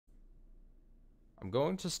I'm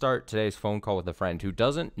going to start today's phone call with a friend who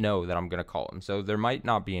doesn't know that I'm going to call him, so there might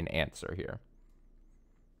not be an answer here.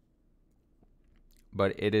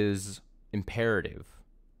 But it is imperative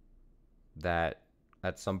that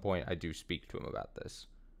at some point I do speak to him about this.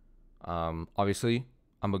 Obviously,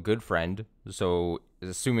 I'm a good friend, so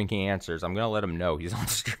assuming he answers, I'm going to let him know he's on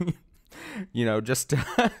stream. You know, just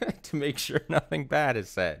to make sure nothing bad is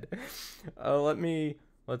said. Let's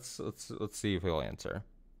see if he'll answer.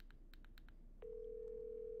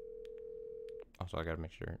 Also, I gotta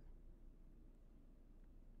make sure.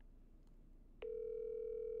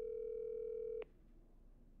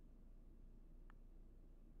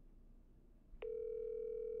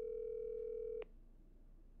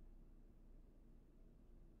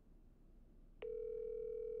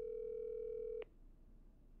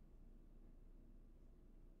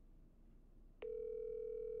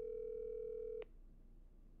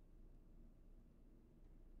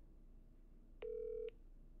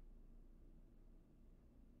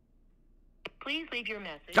 Please leave your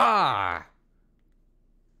message. Ah!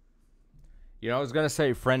 You know, I was gonna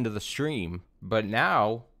say friend of the stream, but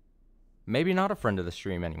now, maybe not a friend of the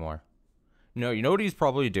stream anymore. No, you know what he's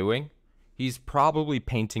probably doing? He's probably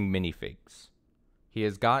painting minifigs. He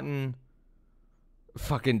has gotten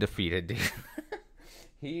fucking defeated, dude.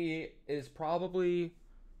 He is probably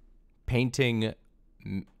painting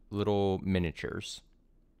little miniatures,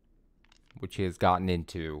 which he has gotten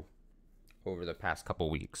into over the past couple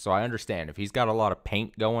weeks. So I understand if he's got a lot of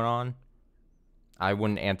paint going on, I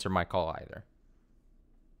wouldn't answer my call either.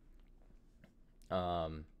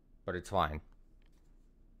 But it's fine.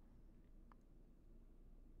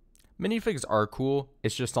 Minifigs are cool.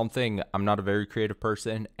 It's just something, I'm not a very creative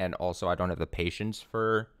person, and also I don't have the patience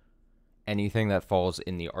for anything that falls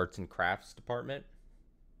in the arts and crafts department.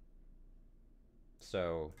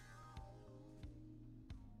 So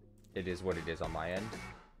it is what it is on my end.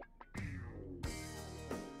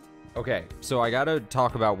 Okay, so I gotta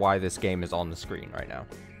talk about why this game is on the screen right now.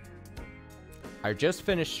 I just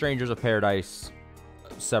finished Strangers of Paradise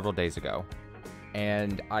several days ago,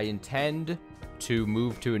 and I intend to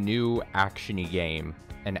move to a new action-y game,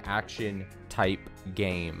 an action-type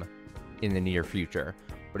game in the near future.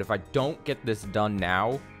 But if I don't get this done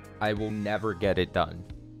now, I will never get it done.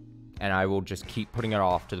 And I will just keep putting it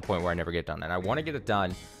off to the point where I never get done. And I want to get it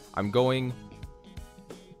done.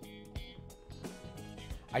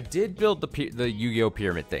 I did build the Yu-Gi-Oh!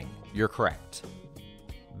 Pyramid thing. You're correct.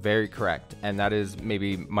 Very correct. And that is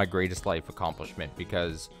maybe my greatest life accomplishment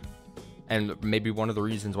because... And maybe one of the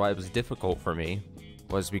reasons why it was difficult for me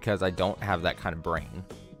was because I don't have that kind of brain,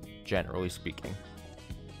 generally speaking.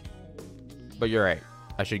 But you're right.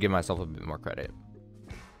 I should give myself a bit more credit.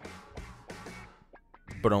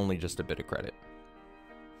 But only just a bit of credit.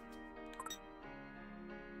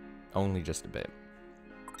 Only just a bit.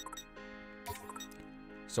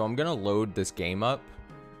 So I'm gonna load this game up,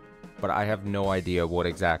 but I have no idea what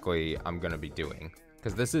exactly I'm gonna be doing.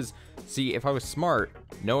 Because this is, see, if I was smart,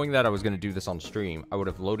 knowing that I was gonna do this on stream, I would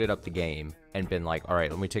have loaded up the game and been like, all right,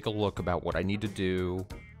 let me take a look about what I need to do.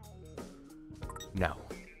 No.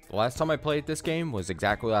 The last time I played this game was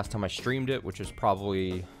exactly the last time I streamed it, which was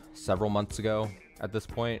probably several months ago at this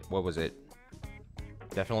point. What was it?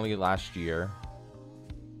 Definitely last year.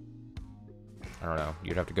 I don't know.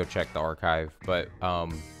 You'd have to go check the archive. But,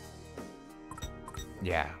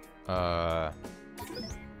 yeah. I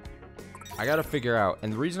gotta figure out.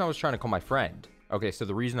 And the reason I was trying to call my friend. Okay, so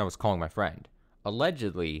the reason I was calling my friend.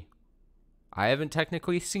 Allegedly, I haven't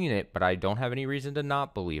technically seen it, but I don't have any reason to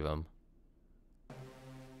not believe him.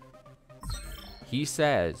 He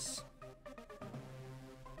says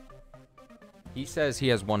he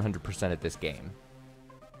has 100% at this game.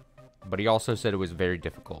 But he also said it was very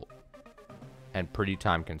difficult. And pretty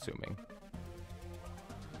time consuming.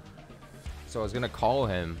 So I was gonna call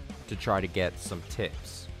him to try to get some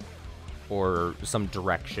tips. Or some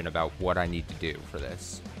direction about what I need to do for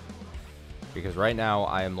this. Because right now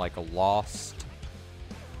I am like a lost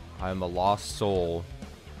soul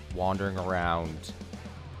wandering around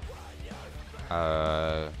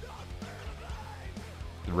the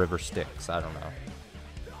river Styx. I don't know.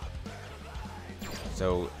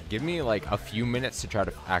 So give me like a few minutes to try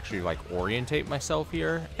to actually like orientate myself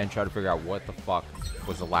here and try to figure out what the fuck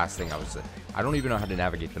was the last thing I was saying. I don't even know how to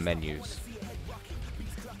navigate the menus.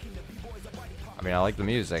 I mean, I like the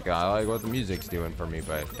music. I like what the music's doing for me,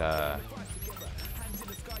 but I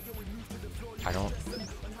don't...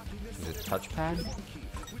 Is it touchpad?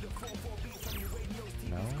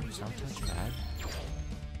 No, it's not touchpad.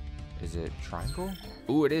 Is it triangle?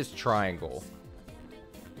 Ooh, it is triangle.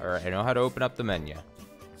 Alright, I know how to open up the menu.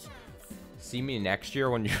 See me next year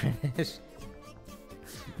when you're finished.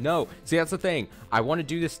 No, see, that's the thing. I want to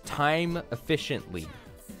do this time efficiently.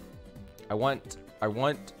 I want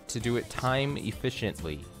to do it time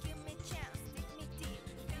efficiently.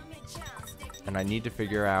 And I need to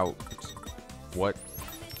figure out what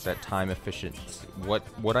that time efficient,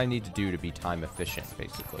 what I need to do to be time efficient,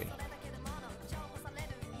 basically.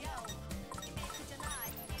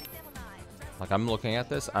 Like, I'm looking at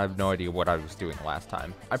this, I have no idea what I was doing last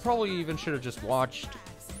time. I probably even should have just watched...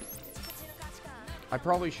 I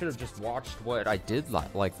probably should have just watched what I did,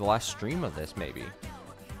 like, the last stream of this, maybe.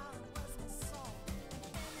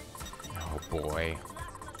 Oh, boy.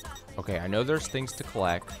 Okay, I know there's things to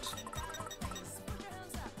collect.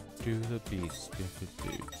 Do the beast.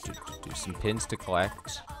 Do some pins to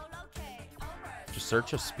collect. Just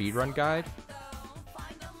search a speedrun guide.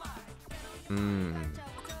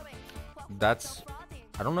 That's...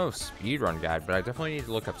 I don't know if speedrun guide, but I definitely need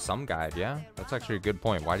to look up some guide, yeah? That's actually a good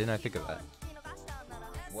point. Why didn't I think of that?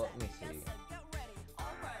 Well, let me see.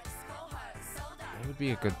 What would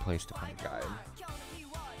be a good place to find a guide?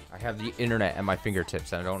 I have the internet at my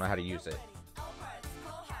fingertips and I don't know how to use it.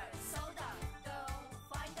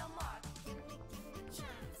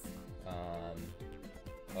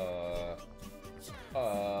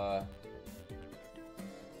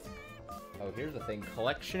 Oh, here's the thing.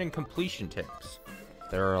 Collection and completion tips.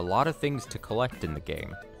 There are a lot of things to collect in the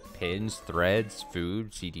game. Pins, threads,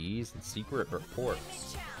 food, CDs, and secret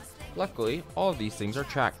reports. Luckily, all of these things are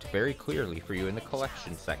tracked very clearly for you in the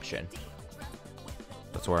collection section.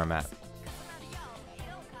 That's where I'm at.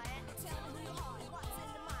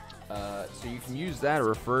 So you can use that to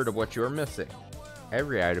refer to what you're missing.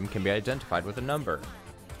 Every item can be identified with a number.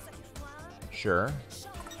 Sure.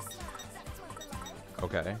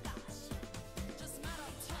 Okay.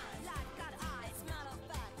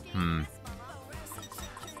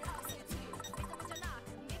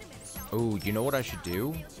 Oh, you know what I should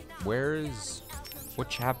do? What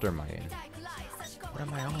chapter am I in? What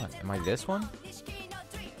am I on? Am I this one?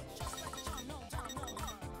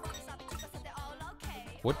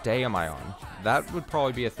 What day am I on? That would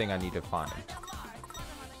probably be a thing I need to find.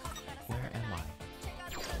 Where am I?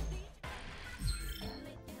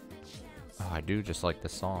 Oh, I do just like the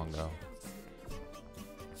song, though.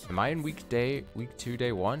 Am I in week 2,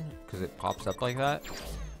 day 1? Because it pops up like that?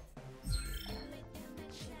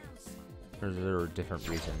 Or is there a different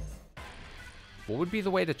reason? What would be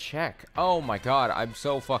the way to check? Oh my god, I'm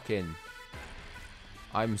so fucking...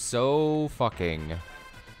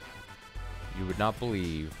 You would not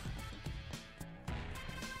believe.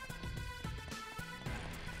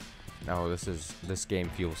 No, this game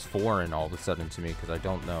feels foreign all of a sudden to me because I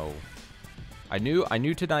don't know. I knew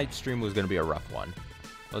tonight's stream was gonna be a rough one.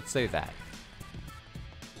 Let's say that.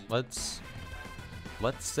 Let's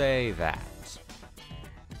say that.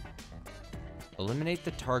 Eliminate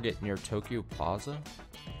the target near Tokyo Plaza.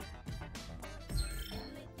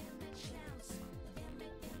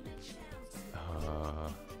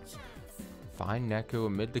 Find Neko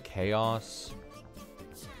amid the chaos.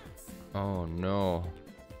 Oh no.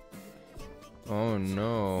 Oh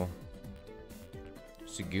no.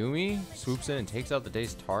 Sugumi swoops in and takes out the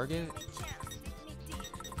day's target.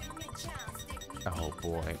 Oh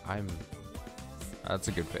boy, that's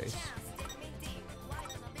a good face.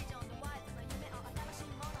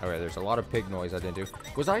 Okay, there's a lot of pig noise I didn't do.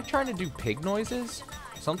 Was I trying to do pig noises?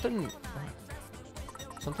 Something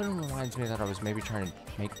reminds me that I was maybe trying to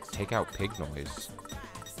take out pig noise.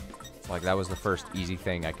 Like that was the first easy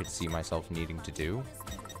thing I could see myself needing to do.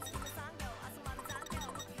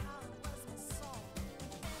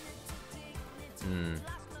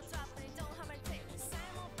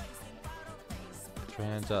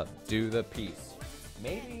 Hands up, do the piece.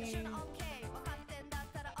 Maybe.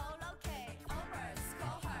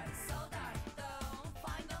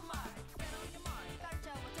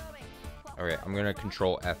 Okay, I'm gonna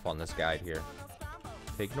control F on this guide here.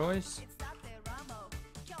 Pig noise?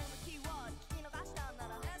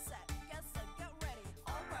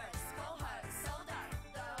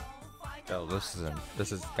 Oh, this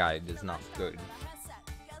guide is not good.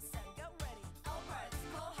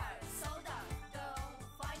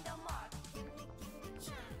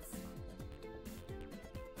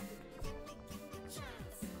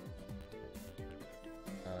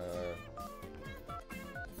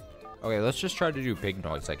 Okay, let's just try to do pig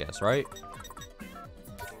noise, I guess, right?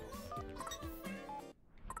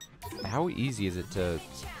 How easy is it to...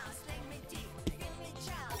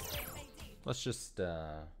 Let's just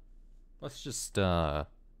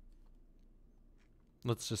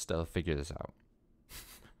figure this out.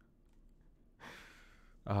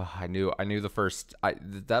 I knew the first.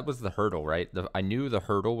 That was the hurdle, right? I knew the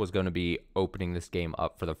hurdle was going to be opening this game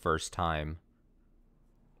up for the first time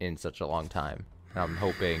in such a long time. And I'm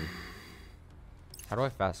hoping. How do I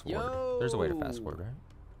fast forward? Yo! There's a way to fast forward, right?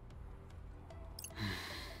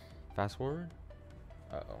 Fast forward?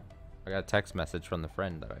 Uh-oh. I got a text message from the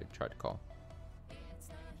friend that I tried to call.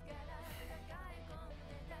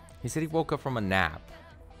 He said he woke up from a nap.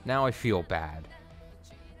 Now I feel bad.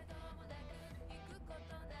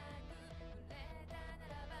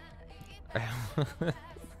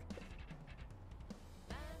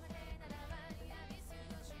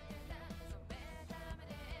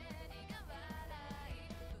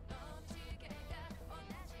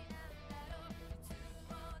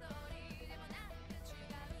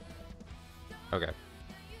 Okay.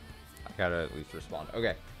 I gotta at least respond.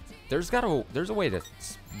 Okay. There's a way to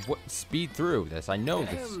speed through this. I know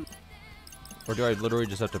this. Or do I literally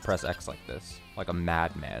just have to press X like this? Like a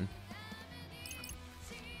madman?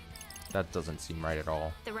 That doesn't seem right at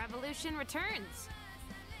all. The revolution returns.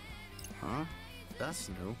 Huh? That's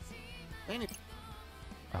new. Ain't it?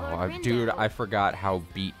 Oh, dude, I forgot how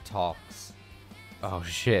Beat talks. Oh,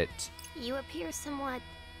 shit. You appear somewhat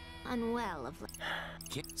unwell of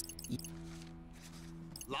late.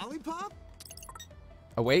 Lollipop?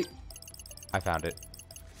 Oh, wait. I found it.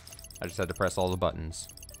 I just had to press all the buttons.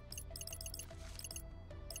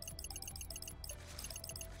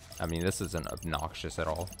 I mean, this isn't obnoxious at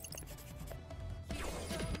all.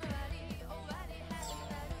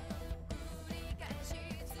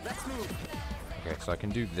 Let's move. Okay, so I can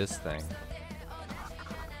do this thing.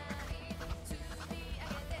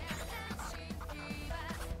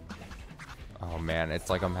 Oh man, it's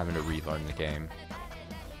like I'm having to relearn the game.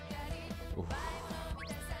 Oof.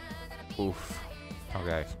 Oof.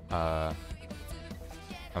 Okay. Am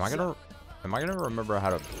I gonna remember how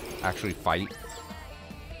to actually fight?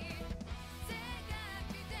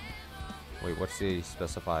 Wait, what's the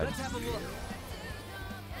specified? Let's have a look.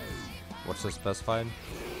 What's the specified?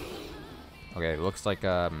 Okay, it looks like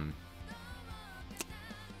a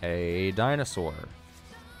dinosaur.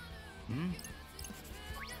 Hmm?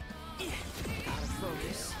 Out of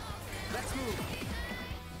focus. Let's move.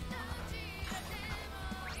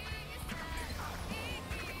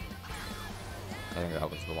 I think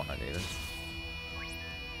that was the one I needed.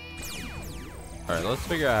 Alright, let's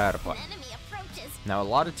figure out how to play. Enemy approaches. Now, a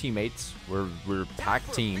lot of teammates. We're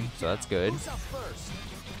packed team, so that's good. Who's up first?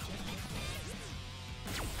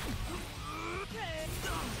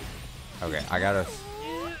 Okay, I gotta.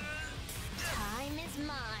 Time is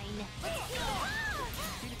mine.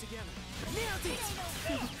 Get it together. Nailed it.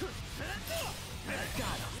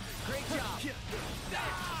 Got him. Great job.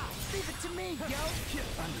 Leave it to me, yo.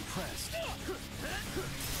 I'm impressed.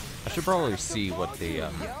 I should probably see what the Yo,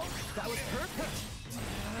 that was perfect.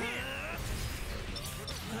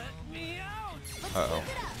 Uh-oh.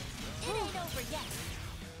 It ain't over yet.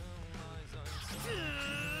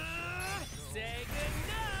 Say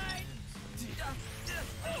goodnight.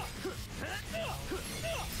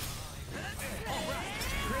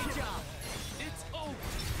 Great job. It's over.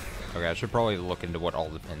 Okay, I should probably look into what all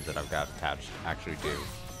the pins that I've got attached actually do.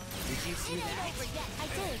 Did you see that? Over yet. I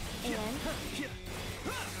did. And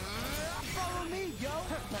Follow me, yo.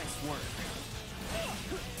 Nice work.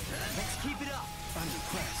 Let's keep it up. I'm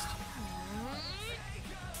impressed.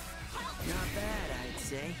 Not bad, I'd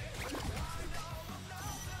say.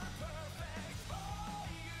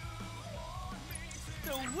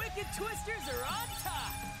 The Wicked Twisters are on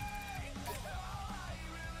top.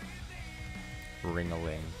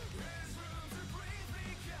 Ring-a-ling.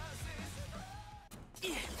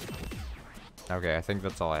 Okay, I think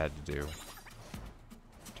that's all I had to do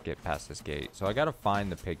to get past this gate. So I gotta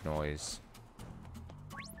find the pig noise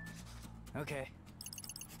Okay.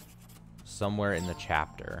 somewhere in the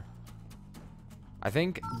chapter. I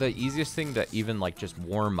think the easiest thing to even like just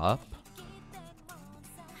warm up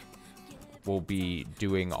will be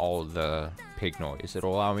doing all the pig noise.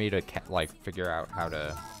 It'll allow me to like figure out how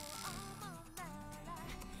to.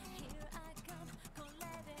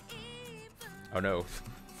 Oh no,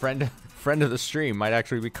 friend of the stream might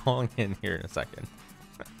actually be calling in here in a second.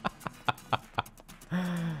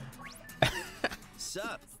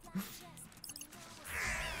 Sup?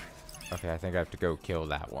 Okay, I think I have to go kill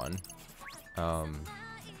that one.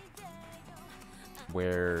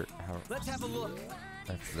 Where? How? Let's have a look.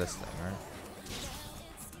 That's this thing, right?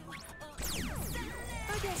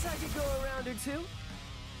 I guess I could go a round or two.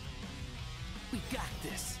 We got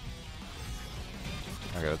this.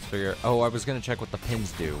 Okay, let's figure. Oh, I was gonna check what the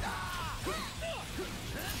pins do.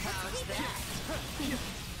 How's that?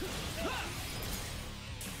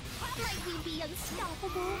 might we be be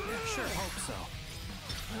unstoppable. Sure, hope so.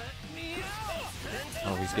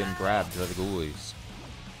 Oh, he's getting grabbed by the ghoulies.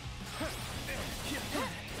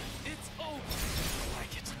 It's over. I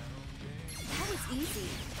like it. That was easy.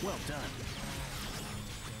 Well done.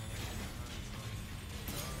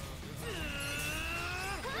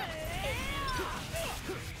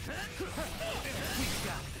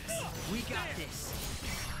 We got this.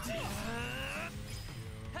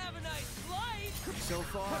 Have a nice flight. So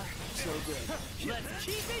far, so good. Let's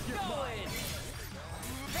keep it going.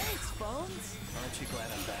 Thanks, Bones. Aren't you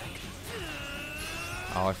glad I'm back?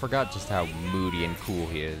 Oh, I forgot just how moody and cool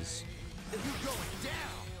he is.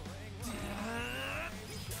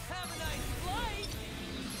 Have a nice flight.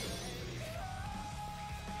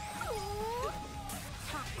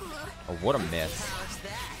 Oh, what a miss. How's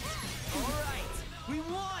that? All right, we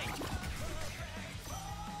won.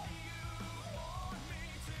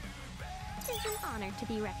 It is an honor to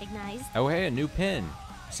be recognized. Oh, hey, a new pin.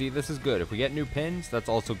 See, this is good. If we get new pins, that's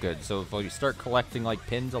also good. So if we start collecting, like,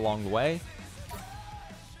 pins along the way,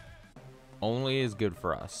 only is good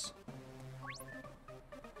for us.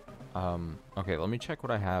 Okay, let me check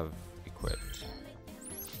what I have equipped.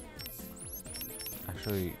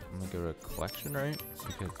 Actually, I'm gonna go to collection, right?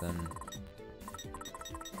 Because then...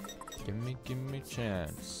 Give me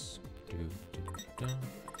chance. Give me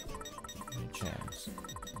chance.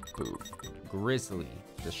 Boo. Grizzly.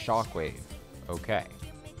 The shockwave. Okay.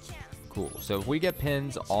 Cool. So if we get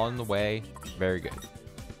pins on the way, very good.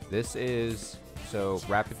 This is... So,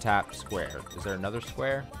 rapid tap square. Is there another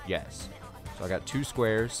square? Yes. So I got 2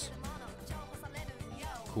 squares.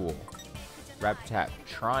 Cool. Rapid tap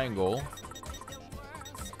triangle.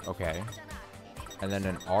 Okay. And then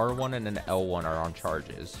an R1 and an L1 are on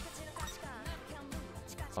charges.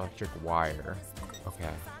 Electric wire.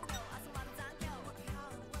 Okay.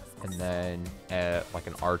 And then like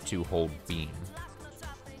an R2 hold beam.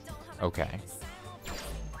 Okay.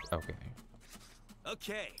 Okay.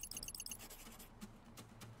 Okay.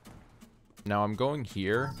 Now I'm going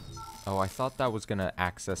here. Oh, I thought that was gonna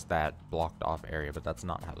access that blocked off area, but that's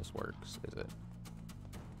not how this works, is it?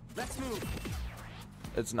 Let's move.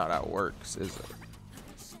 It's not how it works, is it?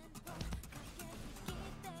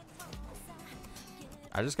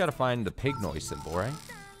 I just gotta find the pig noise symbol, right?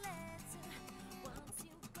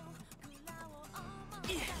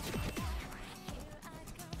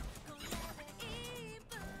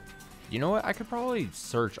 You know what? I could probably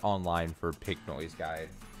search online for pig noise guide,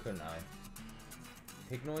 couldn't I?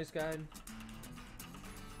 Pig noise guide?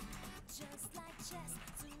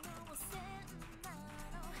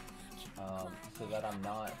 So that I'm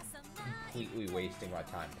not completely wasting my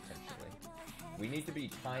time, potentially. We need to be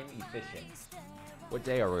time efficient. What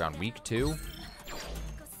day are we on? Week 2?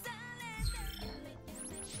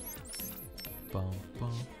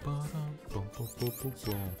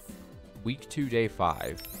 Week 2, day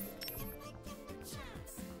 5.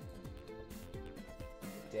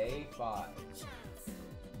 Day 5.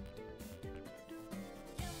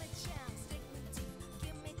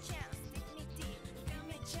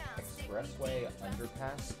 Expressway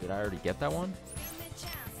underpass. Did I already get that one?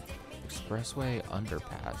 Expressway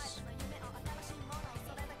underpass.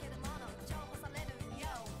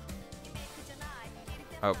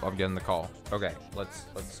 Oh, I'm getting the call. Okay, let's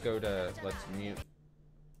go to mute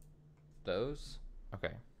those.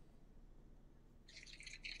 Okay.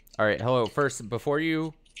 All right. Hello. First, before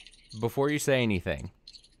you say anything,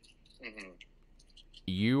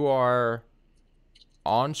 you are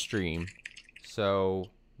on stream, so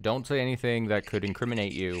don't say anything that could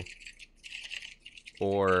incriminate you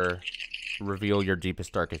or reveal your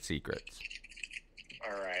deepest, darkest secrets.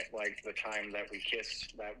 Alright, like the time that we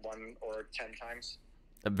kissed that 1 or 10 times?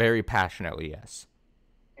 Very passionately, yes.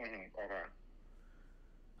 Okay.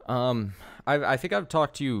 I think I've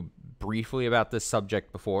talked to you briefly about this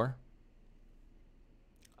subject before.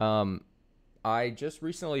 I just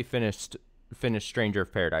recently finished Stranger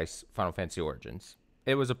of Paradise Final Fantasy Origins.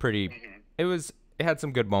 It was a pretty... It had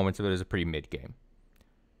some good moments, but it was a pretty mid game.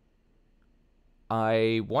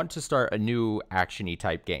 I want to start a new action-y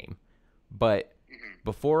type game, but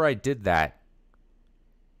before I did that,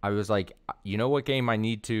 I was like, you know what game I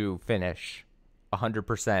need to finish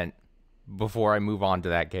 100% before I move on to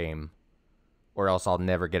that game, or else I'll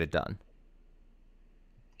never get it done.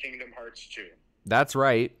 Kingdom Hearts 2. That's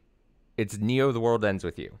right. It's Neo: The World Ends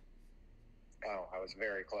With You. Oh, I was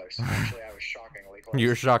very close. Actually, I was shockingly close. You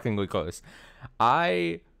were shockingly close.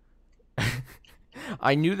 I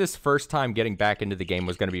knew this first time getting back into the game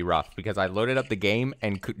was going to be rough because I loaded up the game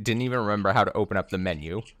and didn't even remember how to open up the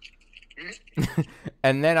menu.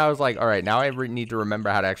 And then I was like, all right, now I need to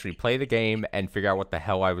remember how to actually play the game and figure out what the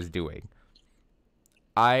hell I was doing.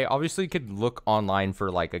 I obviously could look online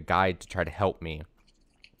for like a guide to try to help me.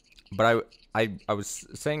 But I was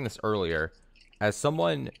saying this earlier, as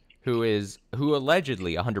someone who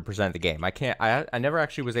allegedly 100% of the game. I never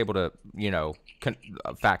actually was able to,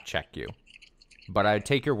 fact check you. But I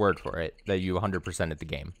take your word for it that you 100% of the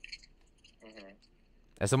game.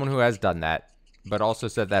 As someone who has done that, but also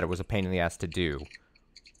said that it was a pain in the ass to do.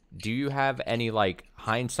 Do you have any like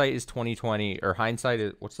hindsight is 2020 or hindsight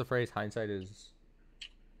is what's the phrase? Hindsight is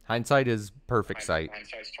perfect sight.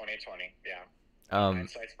 Hindsight's 2020. Yeah. Um,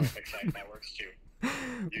 Hindsight's perfect sight. That works too.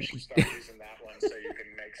 You should start using that one so you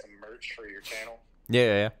can make some merch for your channel.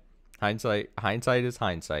 yeah. Hindsight is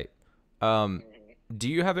hindsight. Do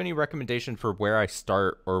you have any recommendation for where I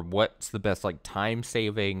start or what's the best like time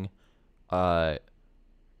saving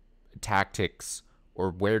tactics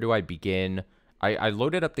or where do I begin? I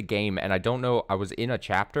loaded up the game and I don't know, I was in a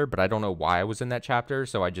chapter, but I don't know why I was in that chapter,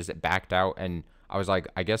 so I just backed out and I was like,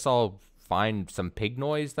 I guess I'll find some pig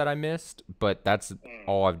noise that I missed, but that's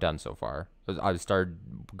all I've done so far. I started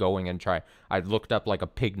going and I looked up like a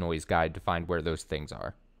pig noise guide to find where those things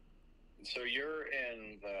are. So you're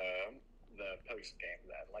in the post game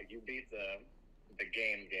then, like you beat the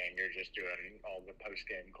game, you're just doing all the post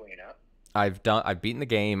game cleanup. I've beaten the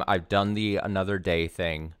game. I've done the another day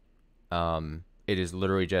thing. It is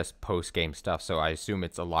literally just post game stuff. So I assume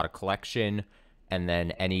it's a lot of collection, and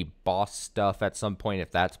then any boss stuff at some point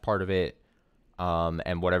if that's part of it,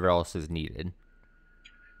 and whatever else is needed.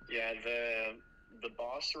 Yeah, the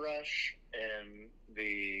boss rush and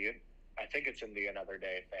I think it's in the another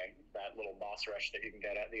day thing. That little boss rush that you can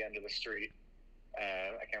get at the end of the street.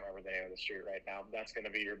 I can't remember the name of the street right now. That's going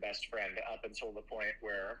to be your best friend up until the point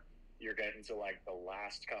where you're getting to like the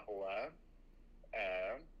last couple of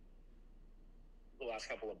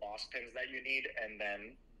boss pins that you need, and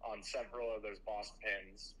then on several of those boss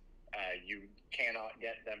pins, you cannot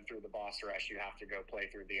get them through the boss rush. You have to go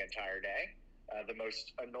play through the entire day. The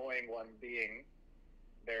most annoying one being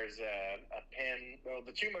there's a pin. Well,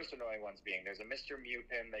 the two most annoying ones being there's a Mr. Mew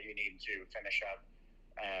pin that you need to finish up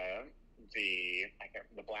the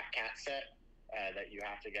Black Cat set that you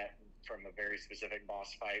have to get from a very specific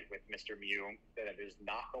boss fight with Mr. Mew. That is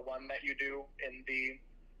not the one that you do in the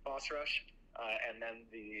boss rush. And then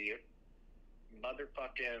the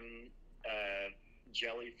motherfucking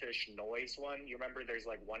jellyfish noise one. You remember there's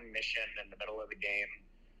like one mission in the middle of the game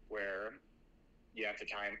where you have to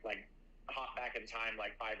hop back in time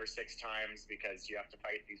like 5 or 6 times because you have to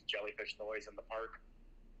fight these jellyfish noise in the park.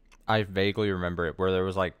 I vaguely remember it where there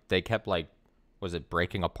was like they kept like, was it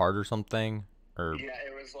breaking apart or something? Or yeah,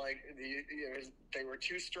 it was like they were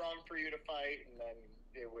too strong for you to fight, and then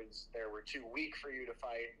they were too weak for you to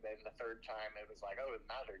fight, and then the third time it was like, oh,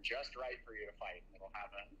 now they're just right for you to fight, and it'll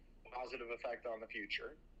have a positive effect on the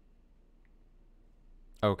future.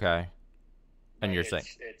 Okay. And you're saying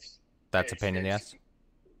that's a pain in the ass?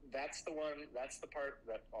 That's the one. That's the part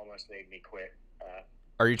that almost made me quit.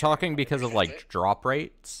 Are you talking because of like drop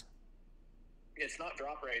rates? It's not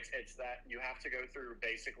drop rates. It's that you have to go through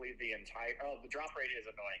basically the entire. Oh, the drop rate is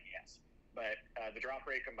annoying, yes, but the drop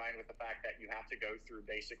rate combined with the fact that you have to go through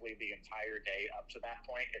basically the entire day up to that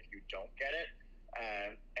point if you don't get it,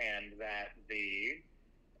 and that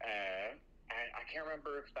I can't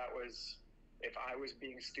remember if I was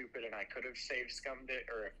being stupid and I could have save scummed it,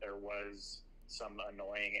 or if there was some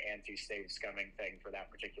annoying anti-save scumming thing for that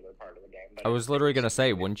particular part of the game. But I was literally gonna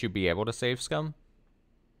say, wouldn't you be able to save scum?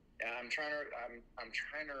 Yeah, I'm trying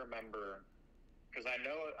to remember, because I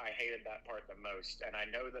know I hated that part the most, and I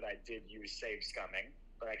know that I did use save scumming,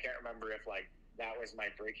 but I can't remember if like that was my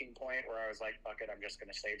breaking point where I was like, fuck it, I'm just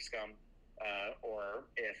gonna save scum, or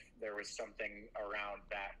if there was something around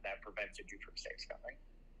that prevented you from save scumming.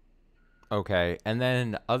 Okay, and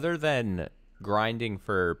then other than grinding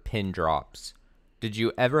for pin drops, did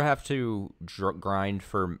you ever have to grind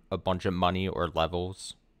for a bunch of money or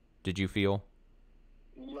levels? Did you feel?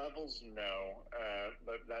 Levels, no,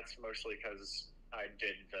 but that's mostly because I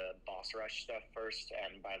did the boss rush stuff first,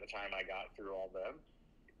 and by the time I got through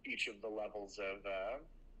each of the levels of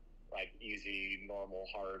like easy, normal,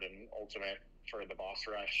 hard, and ultimate for the boss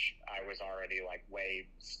rush, I was already like way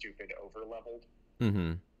stupid over leveled.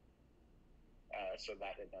 Mm-hmm. So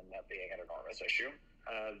that didn't end up being an enormous issue.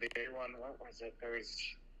 The other one, what was it? There's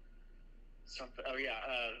something. Oh yeah,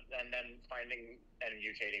 and then finding and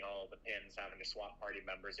mutating all of the pins, having to swap party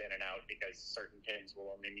members in and out because certain pins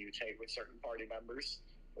will only mutate with certain party members.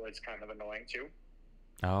 So it's kind of annoying too.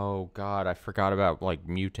 Oh god, I forgot about like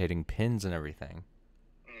mutating pins and everything.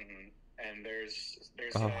 Mm-hmm. And there's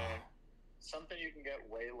something you can get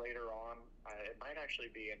way later on. It might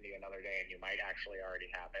actually be in the another day, and you might actually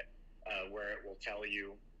already have it. where it will tell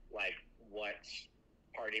you like what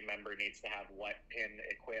party member needs to have what pin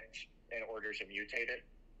equipped in order to mutate it.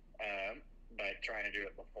 But trying to do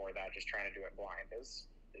it before that, just trying to do it blind is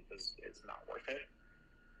not worth it.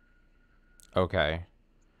 Okay.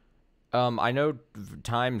 I know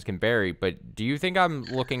times can vary, but do you think I'm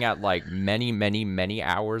looking at like many, many, many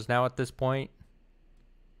hours now at this point?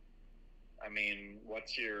 I mean,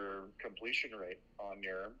 what's your completion rate on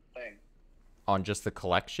your thing? On just the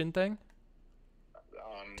collection thing?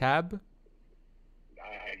 Tab?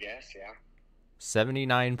 I guess, yeah.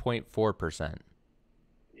 79.4%.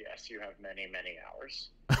 Yes, you have many, many hours.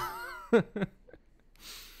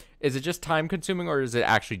 Is it just time consuming or is it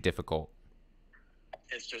actually difficult?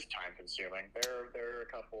 It's just time consuming. There are a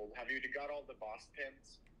couple. Have you got all the boss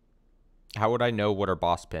pins? How would I know what are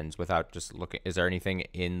boss pins without just looking? Is there anything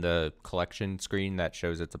in the collection screen that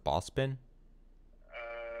shows it's a boss pin?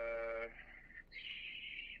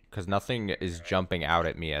 Because nothing is jumping out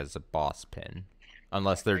at me as a boss pin.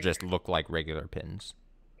 Unless they just look like regular pins.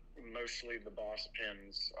 Mostly the boss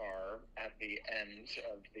pins are at the end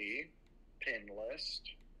of the pin list.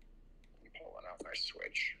 I'm pulling out my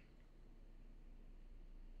Switch.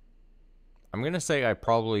 I'm going to say I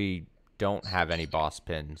probably don't have any boss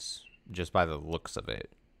pins just by the looks of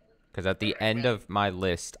it. Because at the end of my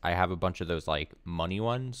list, I have a bunch of those like money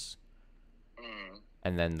ones.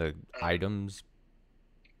 And then the items.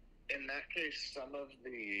 In that case, some of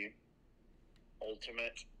the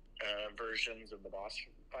ultimate versions of the boss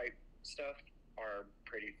fight stuff are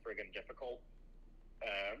pretty friggin' difficult.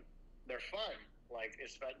 They're fun. Like,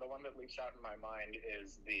 the one that leaps out in my mind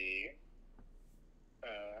is the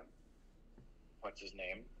what's his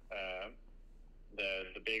name?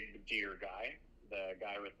 The big deer guy, the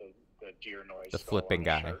guy with the deer noise. The flipping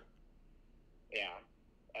guy. Shirt. Yeah.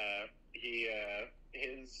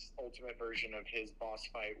 His ultimate version of his boss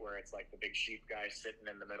fight, where it's like the big sheep guy sitting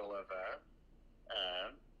in the middle of a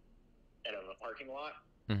parking lot.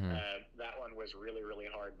 Mm-hmm. That one was really, really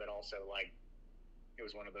hard, but also like it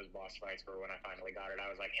was one of those boss fights where when I finally got it, I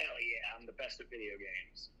was like, hell yeah, I'm the best at video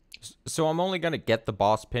games. So I'm only going to get the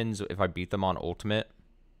boss pins if I beat them on Ultimate?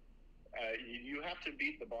 You have to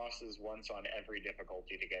beat the bosses once on every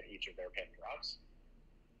difficulty to get each of their pin drops.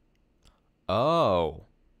 Oh.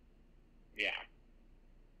 Yeah.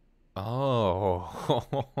 Oh.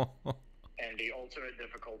 And the ultimate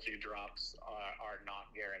difficulty drops are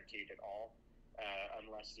not guaranteed at all,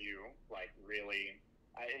 unless you, like, really...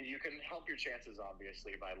 you can help your chances,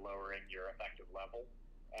 obviously, by lowering your effective level.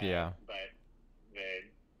 Yeah. But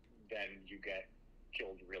then you get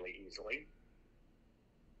killed really easily.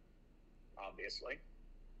 Obviously.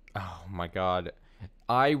 Oh my god.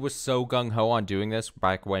 I was so gung-ho on doing this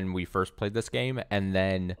back when we first played this game, and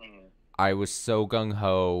then I was so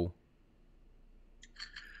gung-ho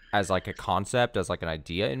as like a concept, as like an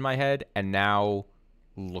idea in my head, and now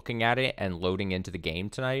looking at it and loading into the game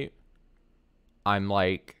tonight, I'm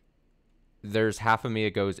like, there's half of me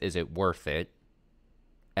that goes, is it worth it?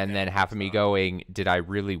 And then half of me going, did I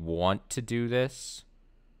really want to do this?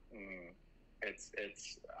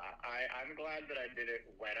 I'm glad that I did it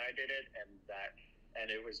when I did it, and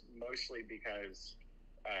it was mostly because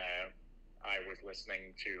I was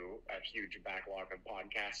listening to a huge backlog of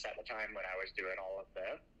podcasts at the time when I was doing all of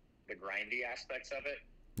the grindy aspects of it.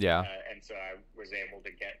 Yeah. And so I was able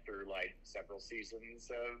to get through like several seasons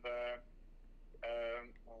of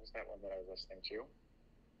what was that one that I was listening to?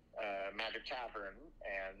 Magic Tavern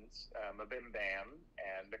and Mabim Bam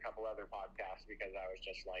and a couple other podcasts, because I was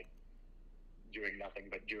just like doing nothing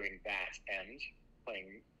but doing that and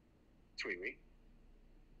playing Tweewee.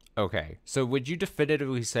 Okay, so would you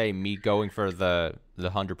definitively say me going for the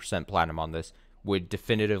 100% platinum on this would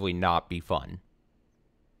definitively not be fun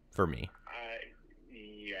for me?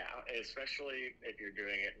 Yeah, especially if you're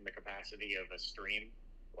doing it in the capacity of a stream.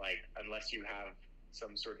 Like, unless you have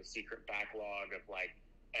some sort of secret backlog of like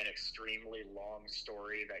an extremely long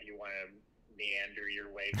story that you want to meander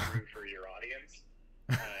your way through for your audience,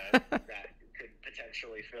 that could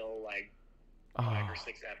potentially fill like 5 or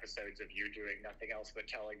 6 episodes of you doing nothing else but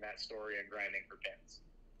telling that story and grinding for pins.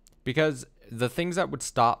 Because the things that would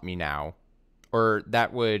stop me now, or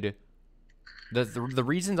that would... The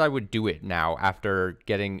reasons I would do it now after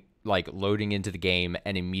getting, like, loading into the game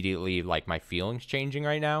and immediately, like, my feelings changing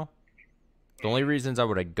right now, the only reasons I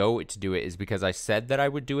would go to do it is because I said that I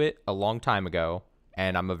would do it a long time ago,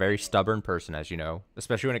 and I'm a very stubborn person, as you know,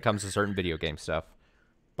 especially when it comes to certain video game stuff.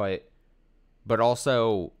 But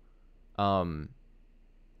also...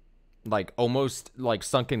 like almost like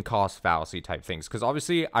sunken cost fallacy type things, because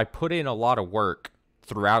obviously I put in a lot of work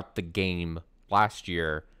throughout the game last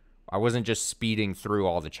year, I wasn't just speeding through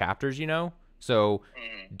all the chapters, you know? So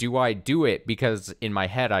do I do it because in my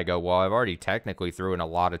head I go, well, I've already technically threw in a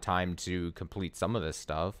lot of time to complete some of this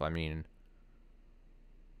stuff. I mean,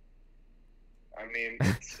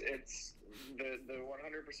 it's the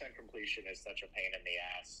 100% completion is such a pain in the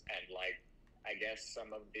ass, and like I guess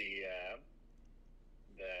some of the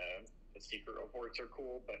secret reports are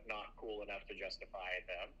cool, but not cool enough to justify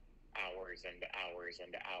the hours and hours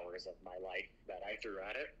and hours of my life that I threw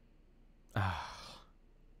at it.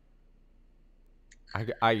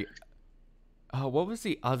 What was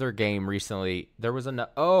the other game recently? There was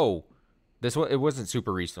it wasn't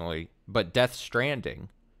super recently, but Death Stranding.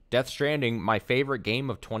 Death Stranding, my favorite game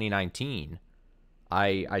of 2019.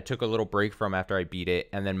 I took a little break from after I beat it,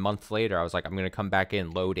 and then months later I was like, I'm gonna come back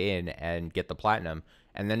in, load in, and get the platinum.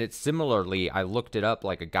 And then it's similarly, I looked it up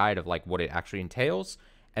like a guide of like what it actually entails,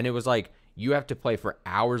 and it was like you have to play for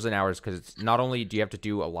hours and hours because it's not only do you have to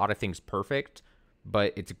do a lot of things perfect,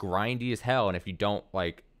 but it's grindy as hell. And if you don't,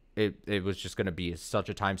 like, it was just gonna be such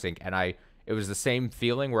a time sink. And it was the same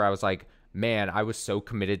feeling where I was like, man, I was so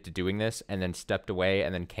committed to doing this, and then stepped away,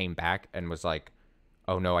 and then came back and was like,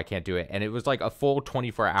 oh no, I can't do it. And it was like a full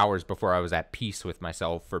 24 hours before I was at peace with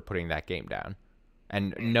myself for putting that game down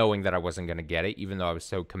and knowing that I wasn't going to get it, even though I was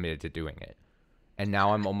so committed to doing it. And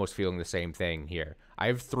now I'm almost feeling the same thing here. I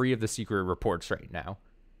have 3 of the secret reports right now.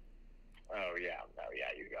 Oh yeah,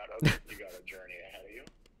 you got a journey ahead of you.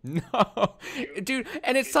 No, dude,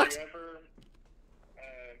 and it sucks.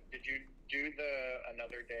 Did you do the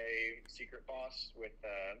Another Day secret boss with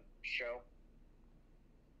Show?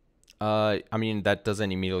 I mean, that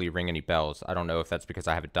doesn't immediately ring any bells. I don't know if that's because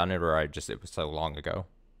I haven't done it or it was so long ago.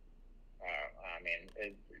 I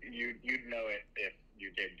mean, you'd know it if you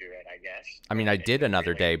did do it, I guess. I mean, I did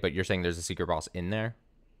Another Day, but you're saying there's a secret boss in there?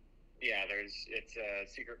 Yeah, it's a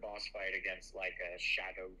secret boss fight against like a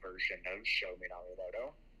shadow version of Show Me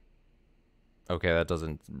Naruto. Okay, that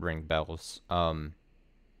doesn't ring bells. And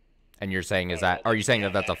you're saying are you saying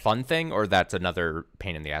that that's a fun thing or that's another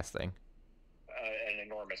pain in the ass thing? An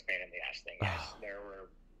enormous pain in the ass thing. Yes,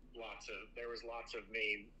 there was lots of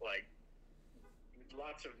me, like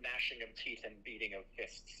lots of gnashing of teeth and beating of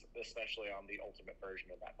fists, especially on the ultimate version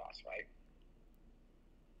of that boss fight.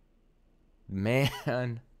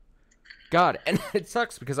 Man, God, and it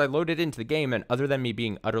sucks because I loaded into the game, and other than me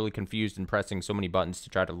being utterly confused and pressing so many buttons to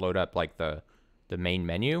try to load up like the main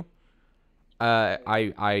menu,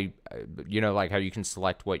 I you know, like how you can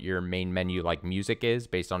select what your main menu like music is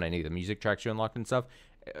based on any of the music tracks you unlocked and stuff.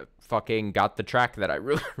 Fucking got the track that I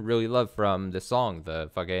really really love from the song,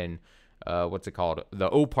 the fucking what's it called, the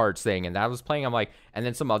O parts thing, and that was playing. I'm like, and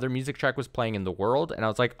then some other music track was playing in the world, and I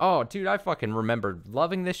was like, oh dude, I fucking remember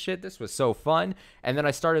loving this shit. This was so fun. And then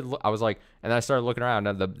I started looking around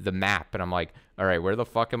at the map, and I'm like, all right, where the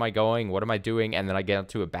fuck am I going? What am I doing? And then I get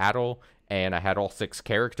into a battle, and I had all 6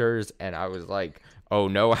 characters, and I was like, oh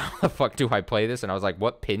no, how the fuck do I play this? And I was like,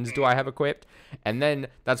 what pins do I have equipped? And then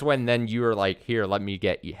that's when you were like, here, let me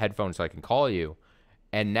get headphones so I can call you.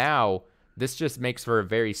 And now this just makes for a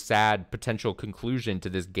very sad potential conclusion to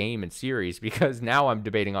this game and series, because now I'm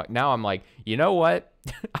debating, now I'm like, you know what?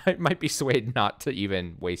 I might be swayed not to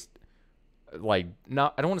even waste, like,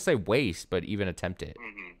 not, I don't want to say waste, but even attempt it.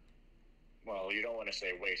 Mm-hmm. Well, you don't want to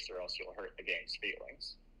say waste or else you'll hurt the game's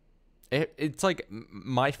feelings. It's like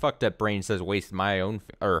my fucked up brain says waste my own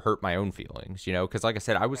or hurt my own feelings, you know? Because like I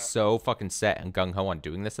said, I was so fucking set and gung-ho on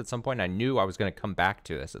doing this at some point. I knew I was going to come back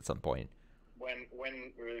to this at some point. When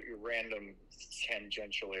random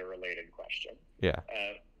tangentially related question. Yeah.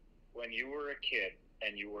 When you were a kid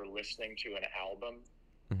and you were listening to an album,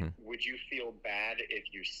 mm-hmm. would you feel bad if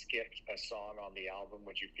you skipped a song on the album?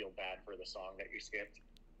 Would you feel bad for the song that you skipped?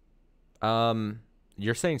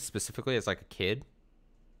 You're saying specifically as like a kid?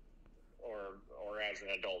 Or as an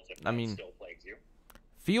adult, if that still plagues you?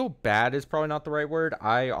 Feel bad is probably not the right word.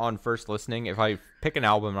 On first listening, if I pick an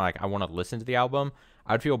album and like I want to listen to the album,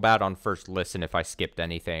 I'd feel bad on first listen if I skipped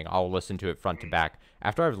anything. I'll listen to it front to back.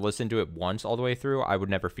 After I've listened to it once all the way through, I would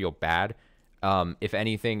never feel bad. If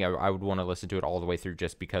anything, I would want to listen to it all the way through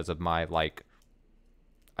just because of my, like,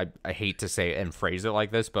 I hate to say it and phrase it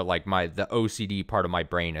like this, but like the OCD part of my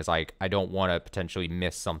brain is like, I don't want to potentially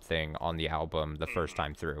miss something on the album the first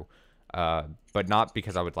time through. But not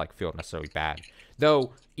because I would like feel necessarily bad.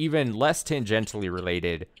 Though, even less tangentially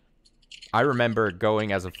related, I remember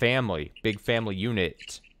going as a family, big family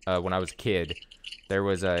unit, when I was a kid. There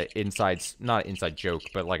was a not inside joke,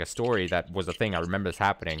 but like a story that was a thing. I remember this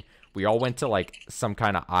happening. We all went to like some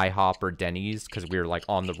kind of IHOP or Denny's because we were like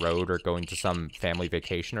on the road or going to some family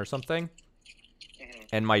vacation or something.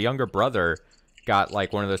 And my younger brother got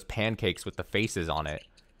like one of those pancakes with the faces on it.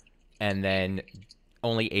 and then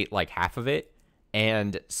only ate like half of it.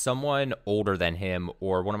 And someone older than him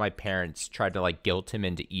or one of my parents tried to like guilt him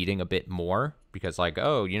into eating a bit more because like,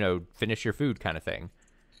 oh, you know, finish your food kind of thing.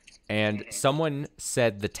 And someone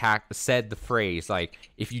said the phrase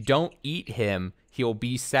like, if you don't eat him, he'll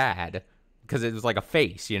be sad, because it was like a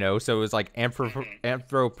face, you know. So it was like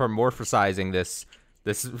anthropomorphizing this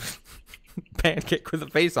pancake with a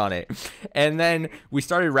face on it. And then we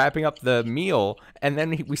started wrapping up the meal, and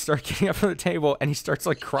then we start getting up from the table, and he starts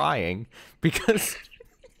like crying because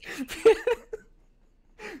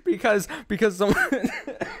because someone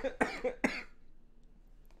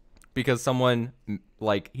because someone,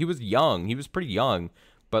 like, he was young, he was pretty young,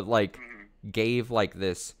 but like gave like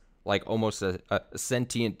this like almost a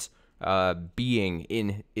sentient being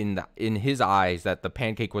in his eyes that the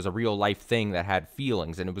pancake was a real life thing that had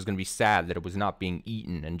feelings, and it was going to be sad that it was not being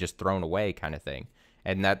eaten and just thrown away kind of thing.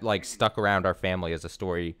 And that like stuck around our family as a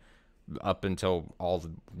story up until all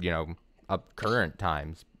the, you know, up current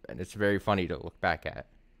times, and it's very funny to look back at.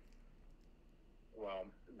 Well,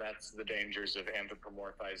 that's the dangers of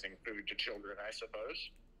anthropomorphizing food to children, I suppose.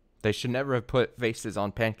 They should never have put faces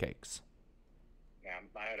on pancakes. Yeah,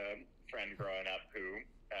 I had a friend growing up who,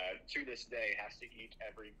 to this day, has to eat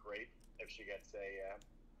every grape if she gets a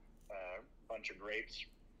bunch of grapes,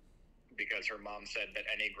 because her mom said that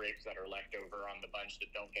any grapes that are left over on the bunch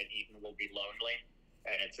that don't get eaten will be lonely,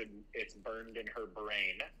 and it's burned in her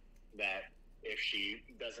brain that if she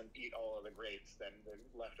doesn't eat all of the grapes, then the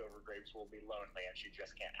leftover grapes will be lonely, and she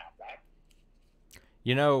just can't have that.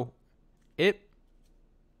 You know, it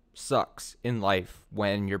sucks in life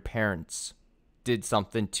when your parents did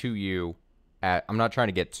something to you I'm not trying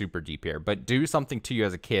to get super deep here, but do something to you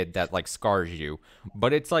as a kid that like scars you.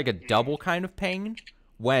 But it's like a double kind of pain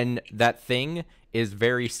when that thing is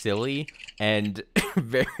very silly and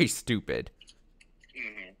very stupid.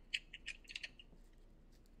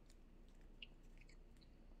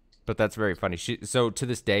 But that's very funny. So to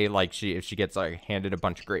this day, like if she gets like handed a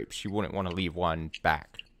bunch of grapes, she wouldn't want to leave one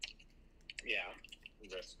back. Yeah,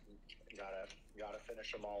 just gotta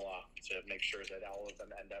finish them all off to make sure that all of them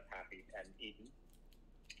end up happy and eaten.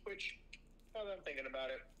 Which, now that I'm thinking about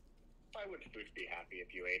it, why would food be happy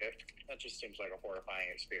if you ate it? That just seems like a horrifying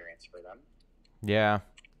experience for them. Yeah.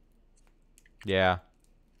 Yeah.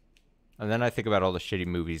 And then I think about all the shitty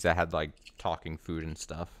movies that had like talking food and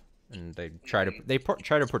stuff, and they try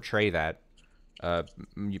to portray that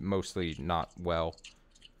mostly not well.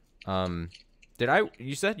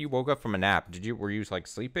 You said you woke up from a nap. Were you like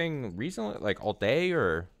sleeping recently, like all day,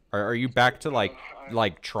 or are you back to like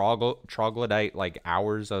troglodyte like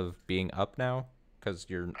hours of being up now because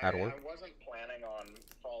you're at work? I wasn't planning on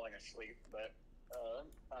falling asleep, but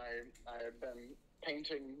I had been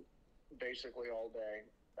painting basically all day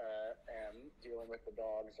and dealing with the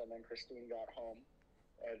dogs, and then Christine got home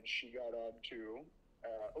and she got on to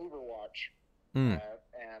Overwatch, and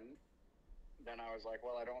then I was like,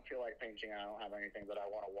 well, I don't feel like painting. I don't have anything that I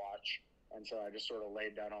want to watch. And so I just sort of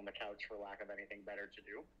laid down on the couch for lack of anything better to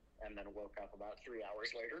do, and then woke up about 3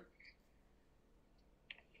 hours later.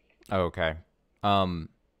 Okay.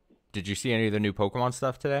 Did you see any of the new Pokemon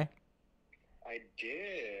stuff today? I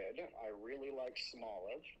did. I really like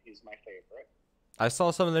Smoliv. He's my favorite. I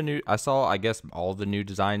saw some of the new. I saw, I guess, all the new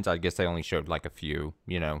designs. I guess they only showed like a few.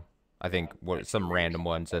 You know, I think some random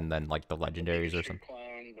ones, and then like the legendaries or something.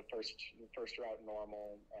 Clone, the first route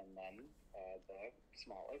normal, and then the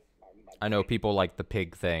Smoliv. I know people like the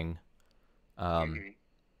pig thing. And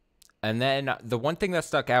then the one thing that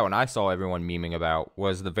stuck out and I saw everyone memeing about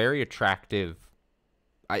was the very attractive,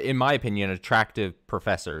 in my opinion, attractive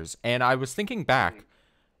professors. And I was thinking back,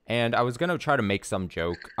 and I was going to try to make some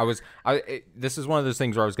joke. This is one of those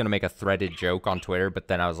things where I was going to make a threaded joke on Twitter, but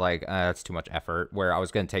then I was like, that's too much effort, where I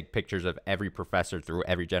was going to take pictures of every professor through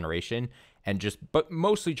every generation and but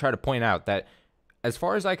mostly try to point out that as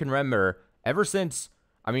far as I can remember, ever since,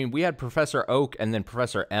 I mean, we had Professor Oak and then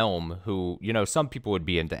Professor Elm, who, you know, some people would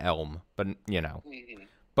be into Elm, but, you know.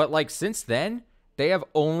 But, like, since then, they have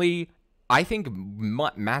only, I think,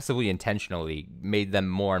 massively intentionally made them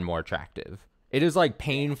more and more attractive. It is, like,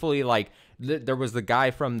 painfully, like, there was the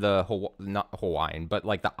guy from the, not Hawaiian, but,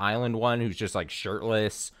 like, the island one who's just, like,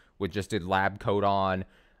 shirtless with just a lab coat on.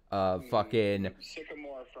 Fucking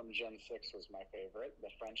Sycamore from Gen 6 was my favorite. The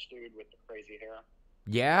French dude with the crazy hair.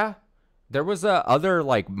 Yeah. There was a other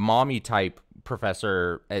like mommy type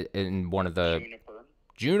professor in one of the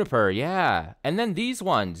Juniper, yeah. And then these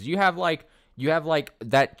ones, you have like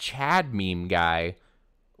that Chad meme guy,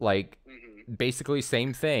 like basically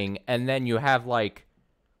same thing, and then you have like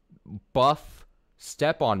buff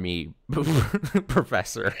Step on Me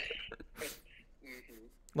professor.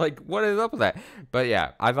 Like, what is up with that? But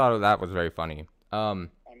yeah, I thought that was very funny. I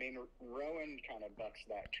mean, Rowan kind of bucks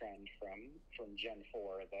that trend from Gen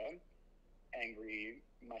 4, the angry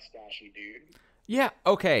mustachy dude. Yeah,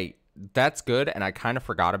 okay, that's good, and I kind of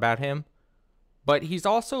forgot about him. But he's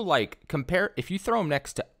also like if you throw him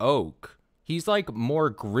next to Oak, he's like more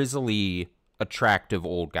grizzly, attractive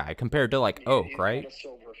old guy compared to like Oak, He's right? got a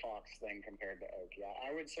silver fox thing compared to Oak. Yeah,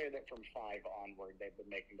 I would say that from 5 onward, they've been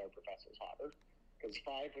making their professors hotter. Because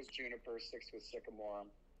 5 was Juniper, 6 was Sycamore,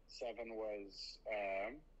 7 was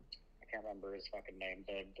I can't remember his fucking name,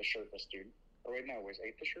 the shirtless dude. Or wait, no, was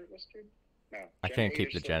 8 the shirtless dude? No, I can't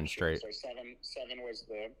keep the still gen the straight. So 7 was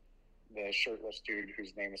the shirtless dude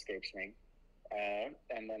whose name escapes me.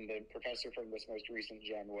 And then the professor from this most recent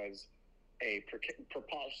gen was a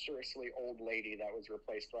preposterously old lady that was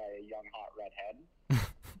replaced by a young hot redhead.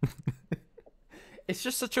 It's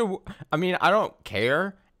just such a. I mean, I don't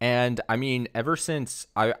care. And I mean, ever since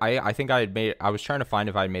I think I was trying to find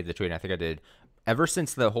if I made the tweet, and I think I did. Ever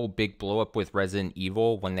since the whole big blow up with Resident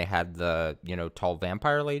Evil when they had the, tall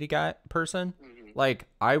vampire lady guy person, like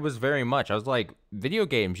I was like, video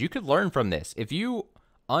games, you could learn from this. If you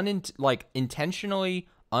intentionally,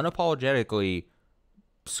 unapologetically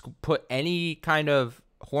put any kind of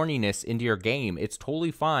horniness into your game, it's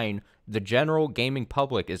totally fine. The general gaming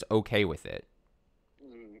public is okay with it.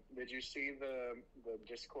 Did you see the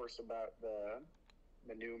discourse about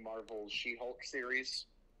the new Marvel She-Hulk series?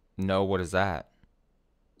 No, what is that?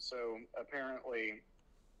 So apparently,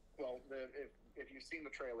 well, if you've seen the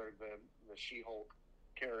trailer, the She-Hulk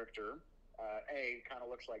character, A, kind of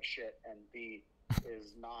looks like shit, and B,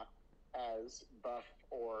 is not as buff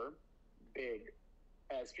or big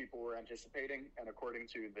as people were anticipating. And according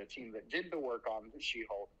to the team that did the work on the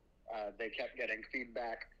She-Hulk, they kept getting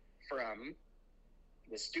feedback from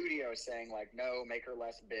the studio saying, like, no, make her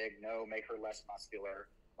less big, no, make her less muscular,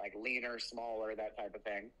 like leaner, smaller, that type of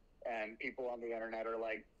thing. And people on the internet are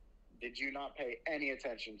like, did you not pay any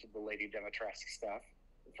attention to the Lady Dimitrescu stuff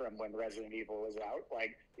from when Resident Evil was out?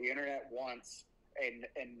 Like, the internet wants an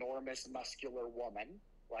enormous muscular woman.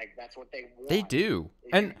 Like, that's what they want. They do.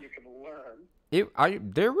 And you can learn.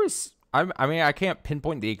 I mean, I can't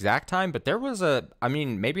pinpoint the exact time, but there was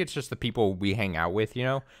maybe it's just the people we hang out with,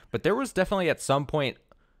 but there was definitely at some point,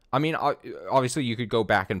 I mean, obviously you could go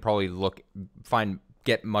back and probably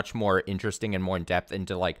get much more interesting and more in depth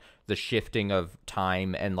into like the shifting of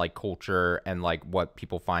time and like culture and like what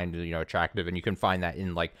people find, attractive. And you can find that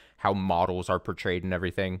in like how models are portrayed and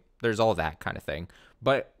everything. There's all that kind of thing.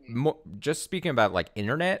 But just speaking about like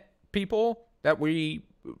internet people that we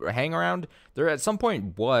hang around, there at some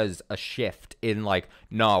point was a shift in like,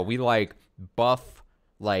 no, we like buff,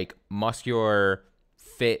 like muscular,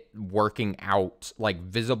 fit, working out, like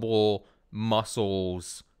visible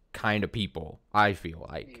muscles kind of people, I feel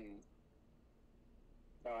like.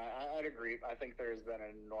 No, I'd agree. I think there's been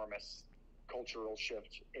an enormous cultural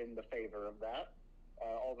shift in the favor of that.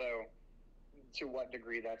 Although, to what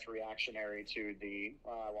degree that's reactionary to the,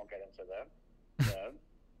 I won't get into the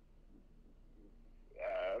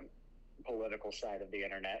political side of the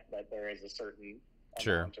internet, but there is a certain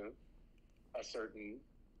amount of a certain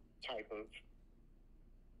type of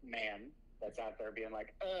man that's out there being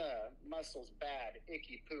like, muscles bad,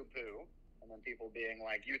 icky poo poo. And then people being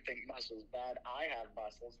like, you think muscles bad? I have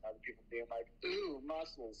muscles. And other people being like, ooh,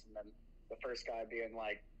 muscles. And then the first guy being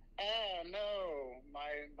like, no,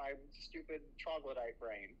 my stupid troglodyte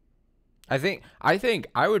brain. I think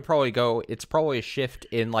I would probably go, it's probably a shift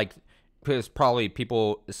in like, because probably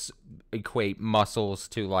people equate muscles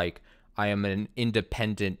to like, I am an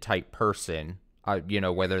independent type person,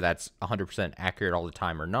 whether that's 100% accurate all the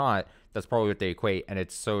time or not. That's probably what they equate. And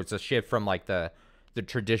it's a shift from like the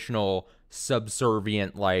traditional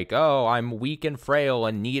subservient, like, oh, I'm weak and frail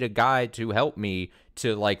and need a guy to help me,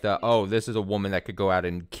 to like this is a woman that could go out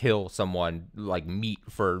and kill someone, like meat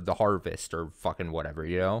for the harvest or fucking whatever,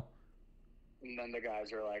 And then the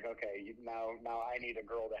guys are like, okay, now I need a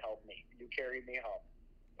girl to help me. You carry me home.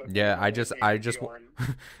 Yeah, I just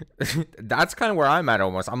that's kind of where I'm at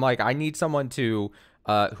almost. I'm like, I need someone to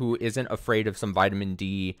who isn't afraid of some vitamin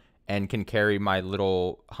D and can carry my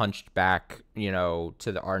little hunched back,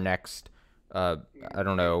 to our next I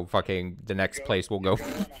don't know, fucking the next place we'll go. You go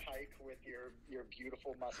on a hike with your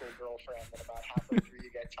beautiful muscle girlfriend, and about halfway through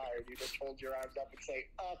you get tired. You just hold your arms up and say,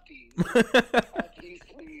 "Uppies, uppies,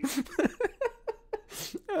 please."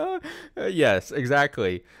 Yes,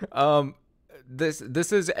 exactly. This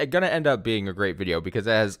is gonna end up being a great video because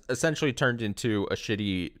it has essentially turned into a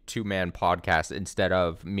shitty 2-man podcast instead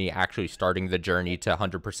of me actually starting the journey to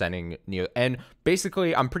 100%ing Neo. And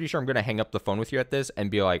basically, I'm pretty sure I'm gonna hang up the phone with you at this and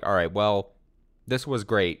be like, all right, well, this was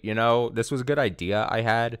great. You know, this was a good idea I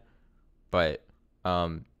had, but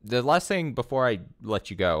the last thing before I let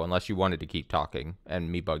you go, unless you wanted to keep talking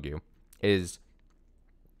and me bug you, is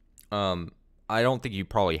I don't think you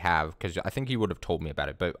probably have, because I think you would have told me about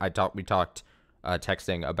it. But we talked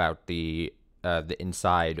texting about the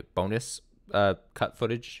inside bonus cut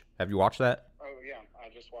footage. Have you watched that? Oh yeah, I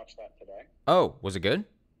just watched that today. Oh, was it good?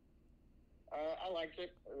 I liked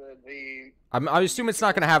it. I assume it's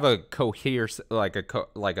not gonna have a cohesive, like,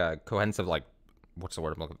 what's the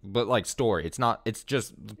word I'm looking for? But like story. It's not. It's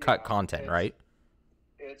just cut content, right?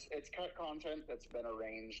 It's cut content that's been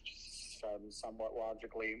arranged somewhat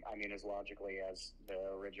logically. I mean, as logically as the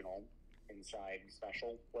original Inside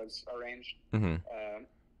special was arranged. Mm-hmm.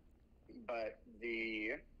 But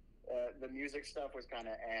the music stuff was kind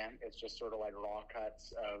of it's just sort of like raw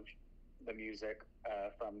cuts of the music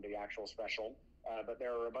from the actual special. But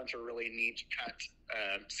there were a bunch of really neat cut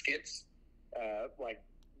skits, like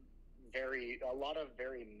a lot of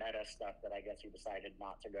very meta stuff that I guess he decided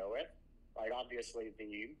not to go with. Like obviously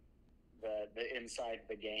the inside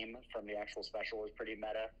the game from the actual special was pretty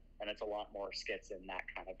meta, and it's a lot more skits in that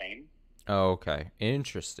kind of vein. Oh, okay,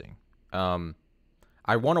 interesting.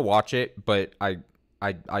 I want to watch it, but I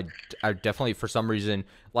definitely, for some reason,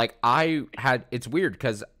 like it's weird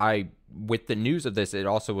because with the news of this, it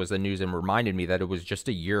also was the news and reminded me that it was just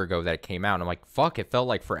a year ago that it came out. And I'm like, fuck, it felt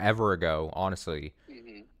like forever ago, honestly.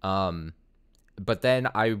 Mm-hmm. But then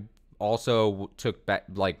I also took back,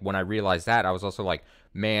 like, when I realized that, I was also like,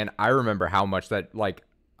 man, I remember how much that, like,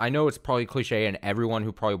 I know it's probably cliche, and everyone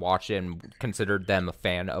who probably watched it and considered them a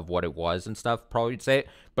fan of what it was and stuff probably would say it,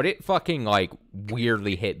 but it fucking, like,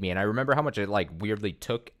 weirdly hit me, and I remember how much it, like, weirdly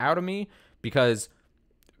took out of me, because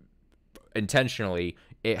intentionally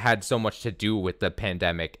it had so much to do with the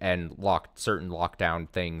pandemic and certain lockdown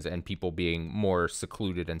things and people being more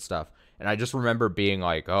secluded and stuff, and I just remember being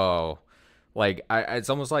like, oh, like, it's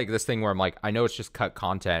almost like this thing where I'm like, I know it's just cut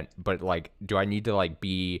content, but, like, do I need to, like,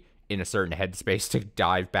 be in a certain headspace to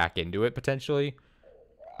dive back into it potentially?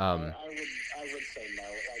 I would say no.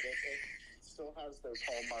 Like it still has those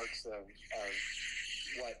hallmarks of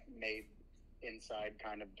what made Inside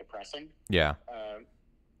kind of depressing. Yeah.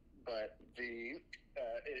 But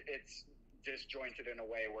it's disjointed in a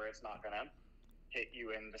way where it's not gonna hit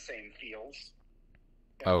you in the same feels.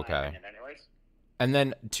 Okay. Anyways. And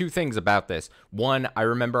then two things about this. One, I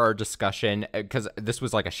remember our discussion, because this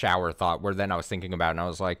was like a shower thought where then I was thinking about it, and I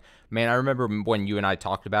was like, man, I remember when you and I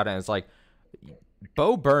talked about it, and it's like,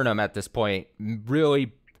 Bo Burnham at this point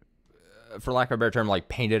really, for lack of a better term, like,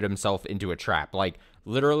 painted himself into a trap. Like,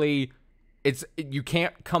 literally, you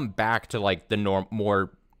can't come back to, like, the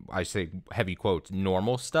more, I say heavy quotes,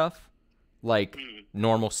 normal stuff, like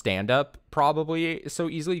normal stand-up probably so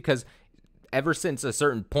easily, because ever since a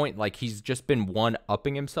certain point, like, he's just been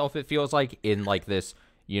one-upping himself, it feels like, in, like, this,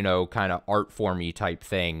 you know, kind of art formy type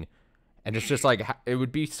thing. And it's just like, it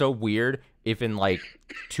would be so weird if in, like,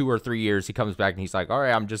 2 or 3 years he comes back and he's like, all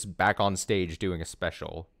right, I'm just back on stage doing a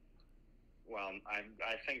special. Well,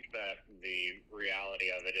 I think that the reality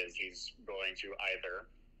of it is he's going to either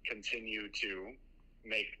continue to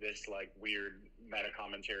make this, like, weird meta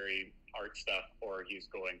commentary art stuff, or he's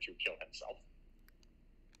going to kill himself.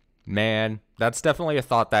 Man, that's definitely a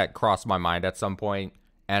thought that crossed my mind at some point,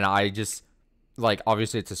 and I just, like,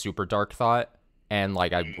 obviously it's a super dark thought, and,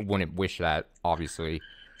 like, I wouldn't wish that, obviously,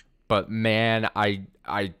 but man, I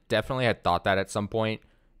definitely had thought that at some point,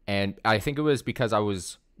 and I think it was because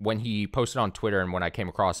when he posted on Twitter and when I came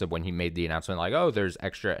across it, when he made the announcement, like, oh, there's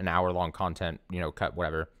extra an hour-long content, you know, cut,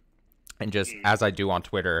 whatever, and just, as I do on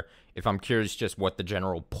Twitter, if I'm curious just what the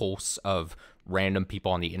general pulse of random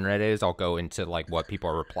people on the internet is, I'll go into, like, what people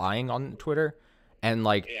are replying on Twitter, and,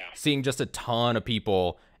 like, seeing just a ton of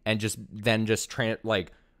people, and just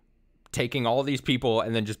like, taking all these people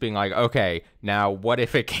and then just being like, okay, now what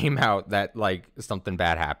if it came out that, like, something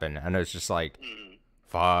bad happened? And it's just like,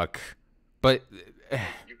 fuck. But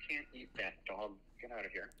you can't eat that, dog. Get out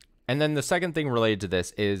of here. And then the second thing related to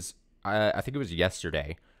this is, I think it was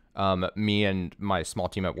yesterday, me and my small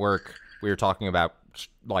team at work, we were talking about,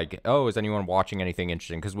 like, oh, is anyone watching anything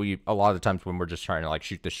interesting? Because a lot of the times when we're just trying to, like,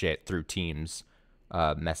 shoot the shit through Teams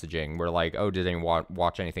messaging, we're like, oh, did anyone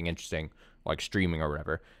watch anything interesting, like, streaming or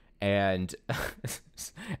whatever? And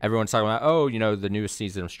everyone's talking about, oh, you know, the newest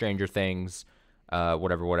season of Stranger Things,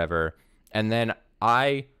 whatever. And then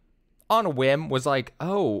I, on a whim, was like,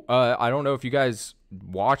 oh, I don't know if you guys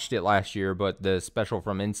watched it last year, but the special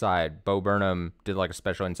from Inside, Bo Burnham did, like, a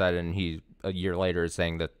special Inside, and he, a year later, is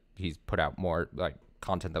saying that he's put out more, like,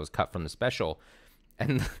 content that was cut from the special.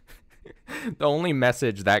 And the only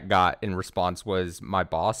message that got in response was my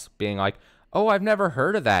boss being like, Oh, I've never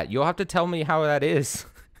heard of that. You'll have to tell me how that is.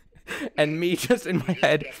 And me just in my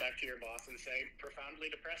head. Get back to your boss and say, profoundly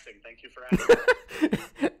depressing. Thank you for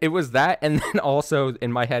asking. It was that, and then also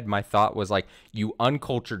in my head, my thought was like, you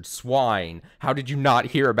uncultured swine. How did you not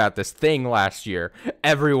hear about this thing last year?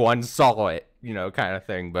 Everyone saw it, you know, kind of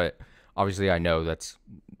thing. But obviously I know that's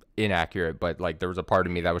inaccurate, but like there was a part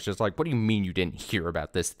of me that was just like, what do you mean you didn't hear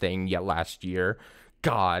about this thing yet last year?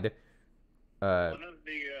 God.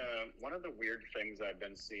 One of the weird things I've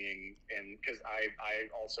been seeing, and because I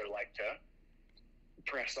also like to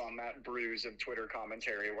press on that bruise of Twitter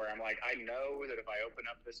commentary where I'm like, I know that if I open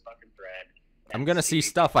up this fucking thread, I'm gonna see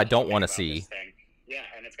stuff I don't want to see. Yeah,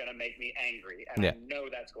 and it's gonna make me angry, and I know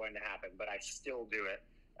that's going to happen, but I still do it.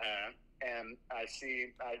 And I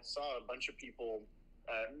saw a bunch of people,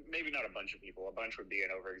 maybe not a bunch of people, a bunch would be an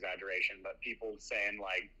over exaggeration, but people saying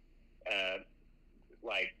like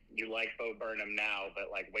you like Bo Burnham now, but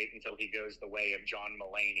like wait until he goes the way of John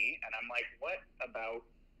Mulaney. And I'm like, what about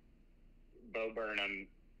Bo Burnham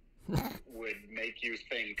would make you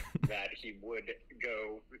think that he would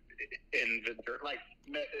go in the dirt? Like,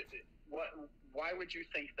 why would you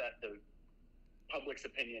think that the public's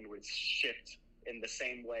opinion would shift in the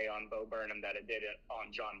same way on Bo Burnham that it did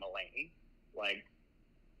on John Mulaney? Like,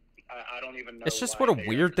 I don't even know. It's just what a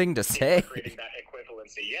weird thing to say. Creating that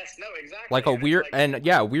equivalency. Yes, no, exactly. Like a weird,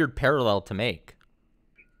 a weird parallel to make.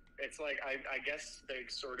 It's like, I guess they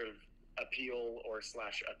sort of appealed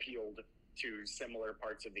to similar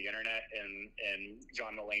parts of the internet in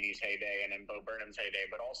John Mulaney's heyday and in Bo Burnham's heyday,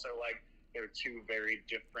 but also like they're two very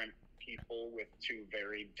different people with two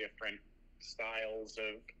very different styles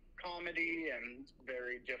of comedy and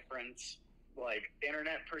very different like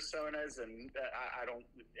internet personas, and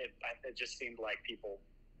it just seemed like people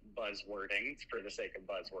buzzwording for the sake of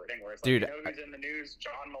buzzwording, whereas like, dude, you know who's in the news?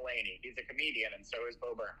 John Mulaney. He's a comedian, and so is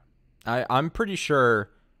Bo Burnham. I'm pretty sure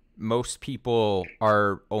most people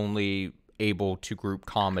are only able to group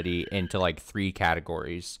comedy into like 3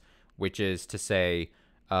 categories, which is to say,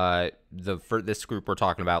 for this group we're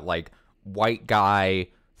talking about, like white guy,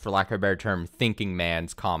 for lack of a better term, thinking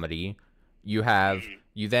man's comedy. You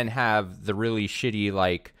then have the really shitty,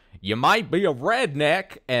 like, you might be a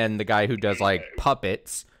redneck, and the guy who does like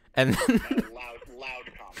puppets, and then loud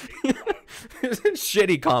comedy,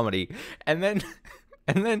 shitty comedy, and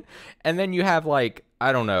then you have like,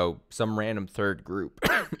 I don't know, some random third group.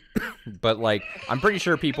 But like, I'm pretty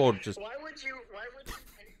sure people just. Why would you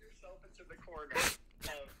paint yourself into the corner of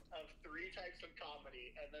 3 types of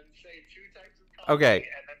comedy and then say 2 types of comedy? Okay.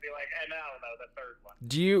 And then be like, and I don't know, the third one.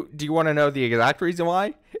 Do you want to know the exact reason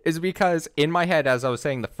why? Is because in my head, as I was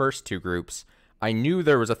saying the first 2 groups, I knew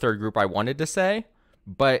there was a third group I wanted to say,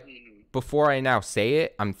 but before I now say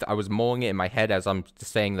it, I was mulling it in my head as I'm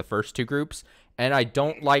saying the first 2 groups, and I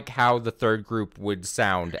don't like how the third group would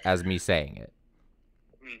sound as me saying it.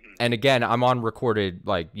 And again, I'm on recorded,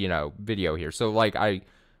 like, you know, video here. So, like,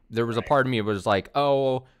 there was a part of me that was like,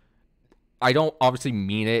 oh, I don't obviously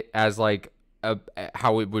mean it as, like,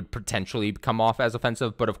 how it would potentially come off as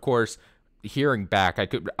offensive. But, of course, hearing back,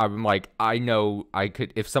 I'm like, I know I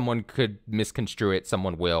could, if someone could misconstrue it,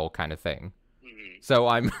 someone will, kind of thing. So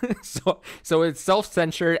I'm, so it's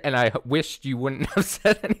self-censored, and I wished you wouldn't have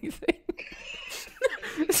said anything.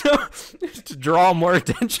 So to draw more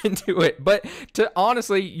attention to it, but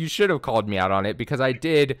honestly, you should have called me out on it, because I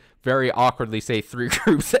did very awkwardly say 3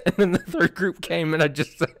 groups, and then the third group came, and I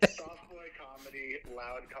just said Soft boy comedy,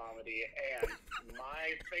 loud comedy, and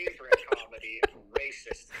my favorite comedy,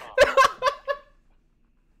 racist comedy.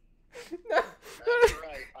 That's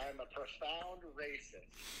right, I'm a profound racist.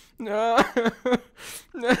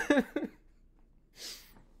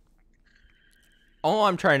 All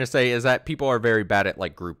I'm trying to say is that people are very bad at,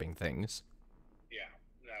 like, grouping things. Yeah.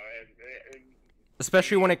 No,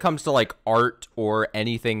 especially when it comes to, like, art or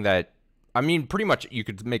anything that... I mean, pretty much you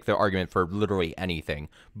could make the argument for literally anything.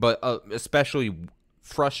 But especially,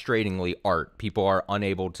 frustratingly, art. People are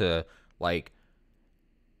unable to, like...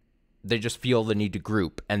 They just feel the need to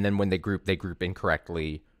group. And then when they group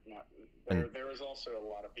incorrectly. Yeah. There was also a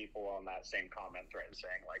lot of people on that same comment thread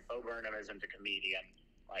saying, like, Bo Burnham isn't a comedian.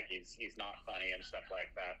 Like, he's not funny and stuff like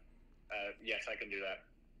that. Yes, I can do that.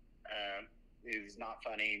 He's not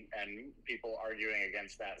funny, and people arguing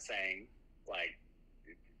against that, saying, like,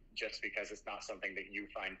 just because it's not something that you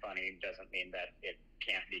find funny doesn't mean that it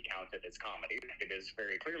can't be counted as comedy. It is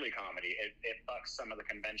very clearly comedy. It bucks some of the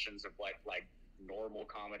conventions of what, like, normal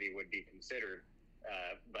comedy would be considered,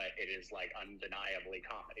 but it is, like, undeniably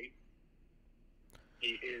comedy.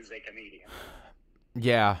 He is a comedian.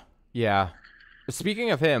 Yeah.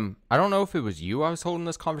 Speaking of him, I don't know if it was you I was holding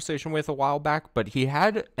this conversation with a while back, but he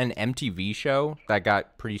had an MTV show that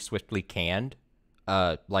got pretty swiftly canned,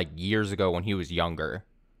 like years ago when he was younger.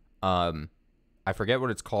 I forget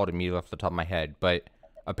what it's called immediately off the top of my head, but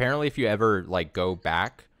apparently if you ever like go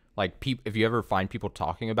back, like if you ever find people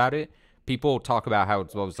talking about it, people talk about how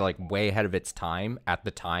it was like way ahead of its time at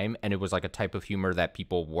the time, and it was like a type of humor that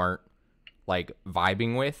people weren't like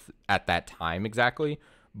vibing with at that time exactly.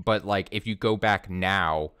 But like if you go back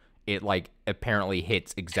now, it like apparently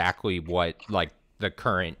hits exactly what like the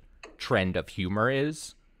current trend of humor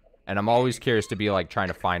is. And I'm always curious to be like trying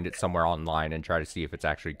to find it somewhere online and try to see if it's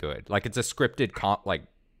actually good. Like it's a scripted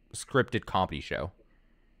comedy show.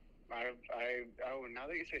 Oh, now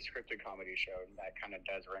that you say scripted comedy show, that kind of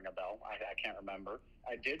does ring a bell. I can't remember.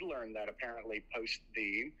 I did learn that apparently post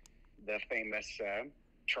the famous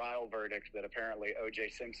trial verdict that apparently O.J.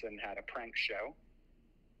 Simpson had a prank show.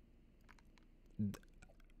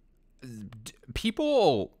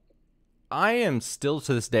 People, I am still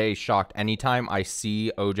to this day shocked anytime I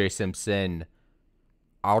see O.J. Simpson,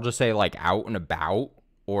 I'll just say like out and about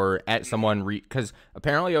or at someone, because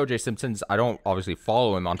apparently O.J. Simpson's, I don't obviously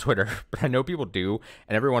follow him on Twitter, but I know people do,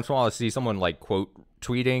 and every once in a while I see someone like quote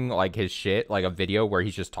tweeting like his shit, like a video where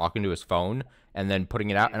he's just talking to his phone and then putting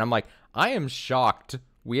it out, and I'm like, I am shocked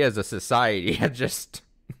we as a society have just,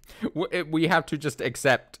 we have to just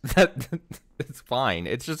accept that it's fine.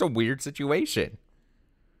 It's just a weird situation.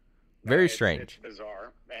 Very strange. It's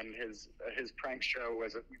bizarre. And his prank show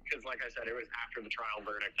was, because like I said, it was after the trial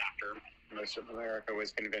verdict, after most of America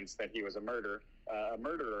was convinced that he was a murderer.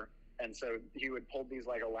 And so he would pull these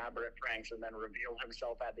like elaborate pranks and then reveal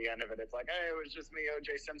himself at the end of it. It's like, hey, it was just me,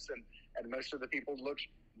 O.J. Simpson. And most of the people looked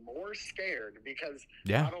more scared because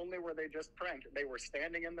not only were they just pranked, they were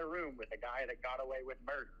standing in the room with a guy that got away with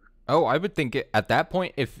murder. Oh, I would think at that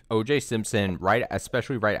point, if O.J. Simpson,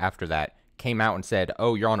 especially right after that, came out and said,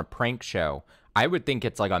 oh, you're on a prank show, I would think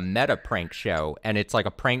it's like a meta prank show, and it's like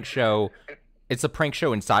a prank show. It's a prank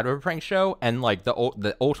show inside of a prank show, and like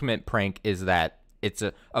the ultimate prank is that it's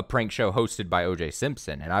a prank show hosted by O.J.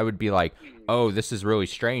 Simpson, and I would be like, oh, this is really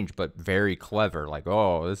strange, but very clever. Like,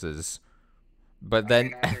 oh, this is... But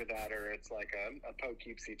then... either that or it's like a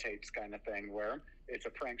Poughkeepsie tapes kind of thing where it's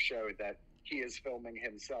a prank show that he is filming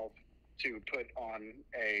himself to put on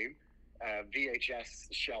a VHS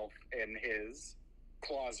shelf in his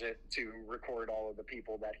closet to record all of the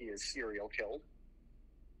people that he has serial killed.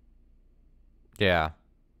 Yeah.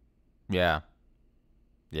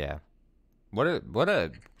 What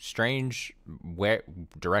a strange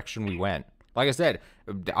direction we went. Like I said,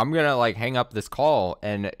 I'm gonna like hang up this call,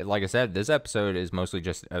 and like I said, this episode is mostly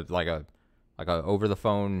just like a over the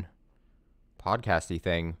phone podcasty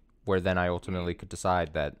thing, where then I ultimately could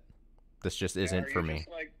decide that this just isn't for me. Just,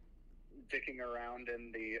 like, dicking around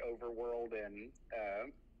in the overworld and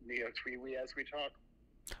Neo Tweewee as we talk.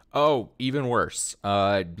 Oh, even worse.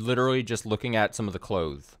 Literally just looking at some of the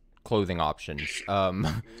clothing options.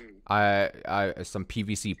 I some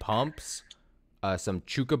PVC pumps, some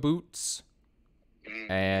Chuka boots,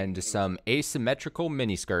 and some asymmetrical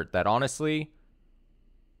miniskirt that honestly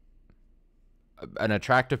an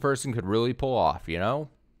attractive person could really pull off, you know?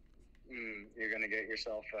 You're gonna get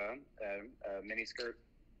yourself a miniskirt.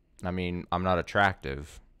 I mean, I'm not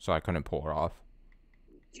attractive, so I couldn't pull her off.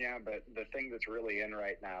 Yeah, but the thing that's really in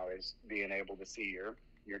right now is being able to see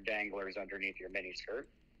your danglers underneath your miniskirt.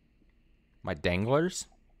 My danglers?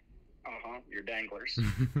 Your danglers.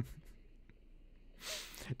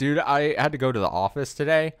 Dude, I had to go to the office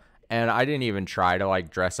today, and I didn't even try to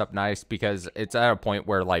like dress up nice because it's at a point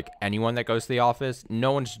where like anyone that goes to the office,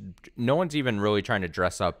 no one's even really trying to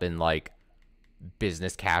dress up in like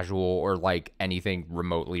business casual or like anything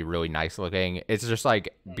remotely really nice looking. It's just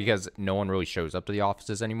like because no one really shows up to the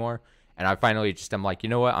offices anymore, and I finally just am like, you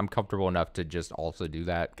know what, I'm comfortable enough to just also do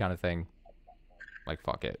that kind of thing. Like,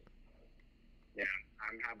 fuck it. Yeah,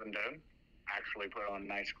 I'm having to actually put on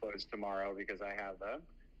nice clothes tomorrow because I have a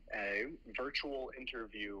virtual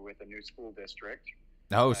interview with a new school district.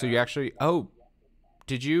 Oh, so you actually... Oh,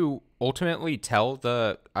 did you ultimately tell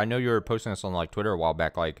the... I know you were posting this on like Twitter a while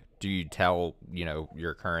back. Like, do you tell, you know,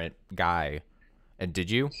 your current guy? And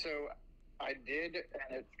did you? So I did,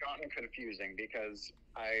 and it's gotten confusing because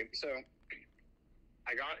I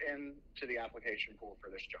got into the application pool for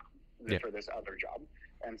this job, for this other job.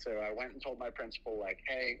 And so I went and told my principal, like,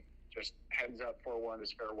 hey, just heads up, forewarned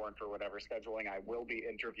is fair warned for whatever scheduling. I will be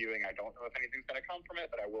interviewing. I don't know if anything's going to come from it,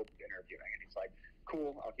 but I will be interviewing. And he's like,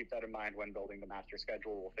 cool, I'll keep that in mind when building the master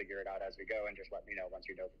schedule. We'll figure it out as we go, and just let me know once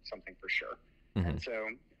you know something for sure. Mm-hmm. And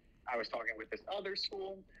so I was talking with this other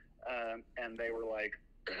school, and they were like,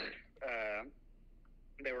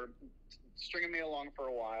 stringing me along for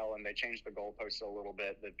a while, and they changed the goalposts a little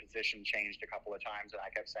bit. The position changed a couple of times, and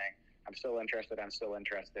I kept saying, I'm still interested.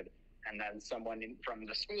 And then someone from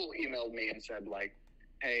the school emailed me and said, like,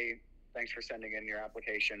 hey, thanks for sending in your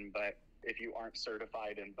application, but if you aren't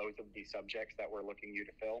certified in both of these subjects that we're looking you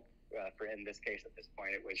to fill, for in this case, at this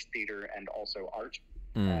point, it was theater and also art,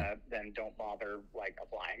 then don't bother, like,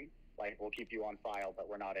 applying. Like, we'll keep you on file, but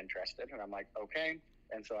we're not interested. And I'm like, okay.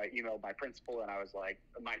 And so I emailed my principal, and I was like,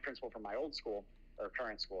 my principal from my old school, or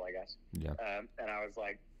current school, I guess. Yeah. And I was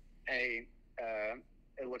like, hey,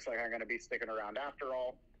 it looks like I'm going to be sticking around after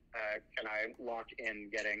all. Can I lock in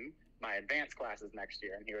getting my advanced classes next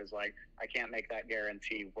year? And he was like, I can't make that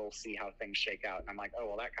guarantee. We'll see how things shake out. And I'm like, oh,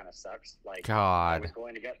 well, that kind of sucks. Like, I God. was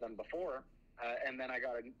going to get them before. And then I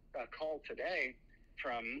got a call today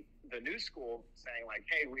from the new school saying, like,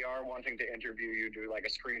 hey, we are wanting to interview you, do like a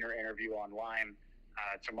screener interview online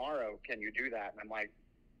tomorrow. Can you do that? And I'm like,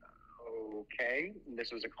 okay. And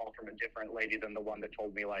this was a call from a different lady than the one that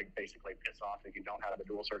told me, like, basically piss off if you don't have the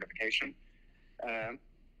dual certification. And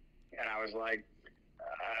I was like,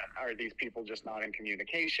 are these people just not in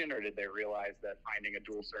communication, or did they realize that finding a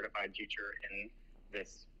dual certified teacher in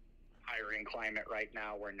this hiring climate right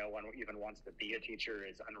now where no one even wants to be a teacher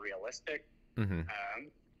is unrealistic? Mm-hmm.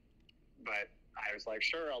 But I was like,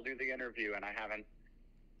 sure, I'll do the interview, and I haven't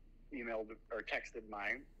emailed or texted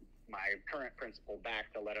my current principal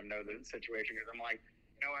back to let him know the situation, because I'm like,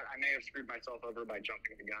 you know what, I may have screwed myself over by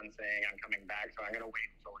jumping the gun saying I'm coming back, so I'm going to wait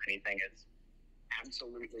until anything is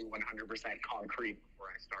absolutely 100% concrete before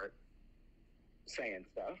I start saying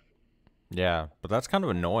stuff. Yeah, but that's kind of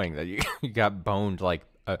annoying that you got boned like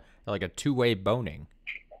a two-way boning.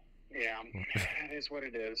 Yeah, it is what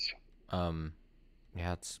it is.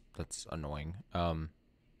 Yeah, that's annoying.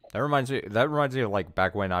 That reminds me of like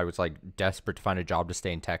back when I was like desperate to find a job to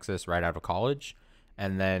stay in Texas right out of college,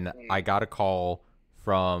 and then I got a call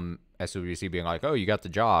from SWC being like, "Oh, you got the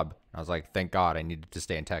job." I was like, "Thank God, I needed to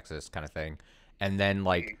stay in Texas," kind of thing. And then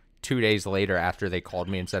like 2 days later, after they called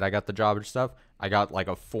me and said I got the job and stuff, I got like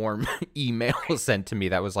a form email sent to me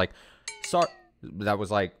that was like, sorry, that was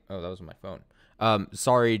like, oh, that was my phone.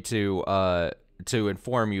 Sorry to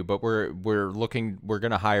inform you, but we're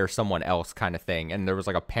gonna hire someone else, kind of thing. And there was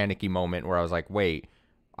like a panicky moment where I was like, wait,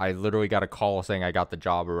 I literally got a call saying I got the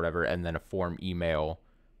job or whatever, and then a form email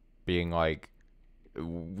being like,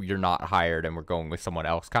 you're not hired and we're going with someone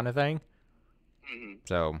else, kind of thing. Mm-hmm.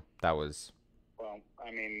 So that was. Well, I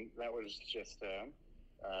mean, that was just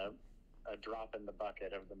a drop in the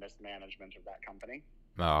bucket of the mismanagement of that company.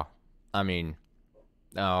 Oh, I mean,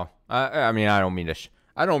 no, I mean, I don't mean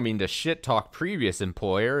to shit talk previous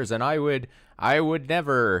employers, and I would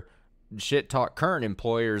never shit talk current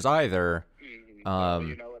employers either. Well,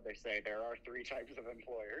 you know what they say, there are 3 types of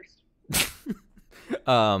employers.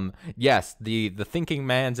 Yes, the thinking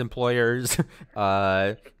man's employers,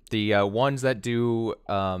 the ones that do,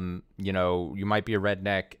 you know, you might be a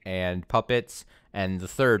redneck and puppets, and the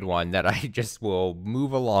third one that I just will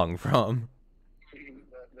move along from.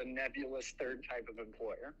 The nebulous third type of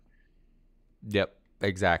employer. Yep,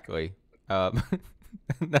 exactly.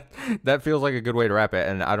 That feels like a good way to wrap it.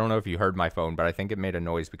 And I don't know if you heard my phone, but I think it made a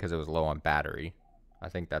noise because it was low on battery. I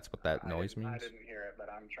think that's what that noise means. I didn't hear it, but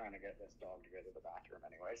I'm trying to get this dog to go to the bathroom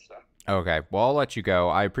anyway, so. Okay, well, I'll let you go.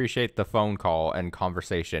 I appreciate the phone call and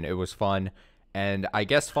conversation. It was fun, and I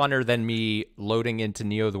guess funner than me loading into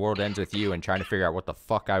Neo The World Ends With You and trying to figure out what the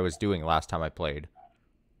fuck I was doing last time I played.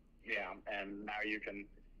 Yeah, and now you can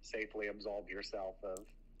safely absolve yourself of...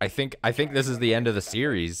 I think this is the end of the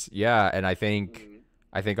series. Yeah, and I think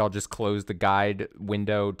I'll just close the guide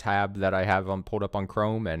window tab that I have pulled up on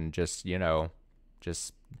Chrome and just, you know,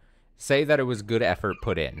 just say that it was good effort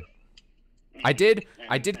put in. I did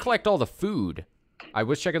collect all the food. I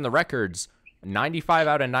was checking the records. 95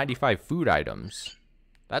 out of 95 food items.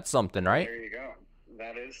 That's something, right? There you go.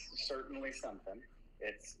 That is certainly something.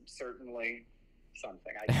 It's certainly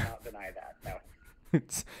something. I cannot deny that. No.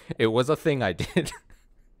 It was a thing I did.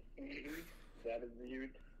 That is,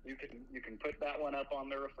 you can put that one up on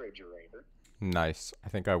the refrigerator. Nice. I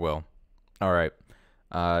think I will. All right.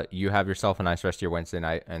 You have yourself a nice rest of your Wednesday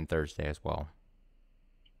night and Thursday as well.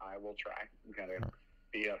 I will try. I'm gonna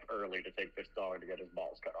be up early to take this dog to get his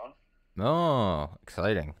balls cut off. Oh,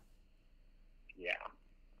 exciting.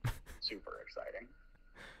 Yeah. Super exciting.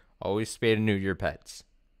 Always spay and neuter your pets.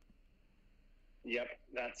 Yep,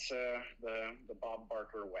 that's the Bob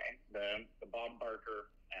Barker way. The Bob Barker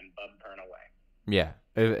and Bub Perna way. Yeah,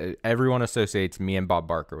 everyone associates me and Bob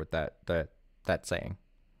Barker with that saying.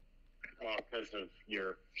 Well, because of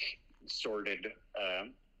your sordid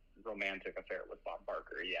romantic affair with Bob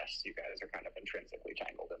Barker, yes, you guys are kind of intrinsically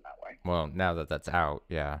tangled in that way. Well, now that that's out,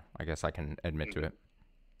 yeah, I guess I can admit to it.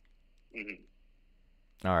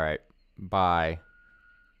 All right. Bye.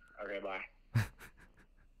 Okay, bye.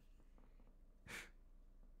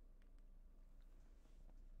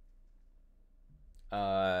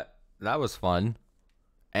 That was fun.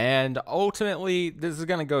 And ultimately, this is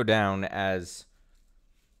going to go down as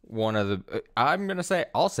one of the,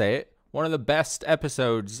 I'll say it, one of the best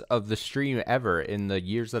episodes of the stream ever in the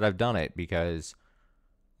years that I've done it because,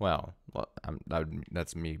 well,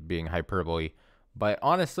 that's me being hyperbole. But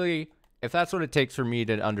honestly, if that's what it takes for me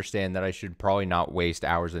to understand that I should probably not waste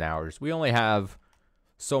hours and hours. We only have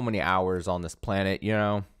so many hours on this planet, you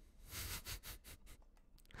know?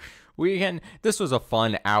 This was a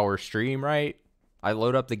fun hour stream, right? I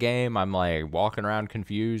load up the game, I'm like walking around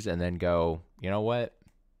confused, and then go, you know what?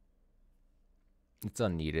 It's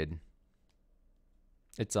unneeded.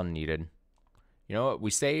 It's unneeded. You know what? We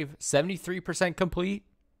save 73% complete.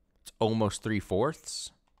 It's almost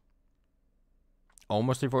 3/4.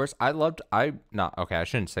 Almost 3/4. I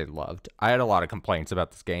shouldn't say loved. I had a lot of complaints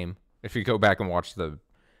about this game. If you go back and watch the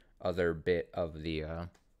other bit of the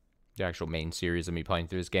actual main series of me playing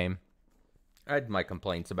through this game, I had my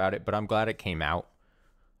complaints about it, but I'm glad it came out.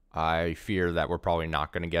 I fear that we're probably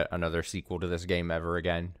not going to get another sequel to this game ever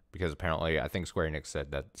again, because apparently I think Square Enix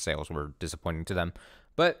said that sales were disappointing to them.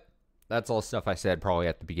 But that's all stuff I said probably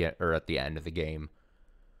at the beginning or at the end of the game,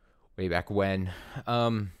 way back when.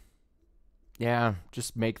 Yeah,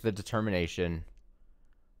 just make the determination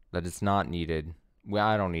that it's not needed. Well,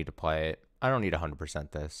 I don't need to play it. I don't need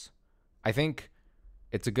 100% this. I think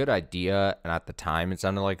it's a good idea, and at the time it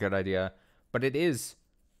sounded like a good idea, but it is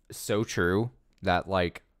so true that,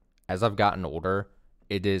 like, as I've gotten older,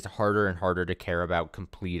 it is harder and harder to care about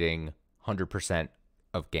completing 100%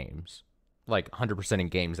 of games. Like, 100% in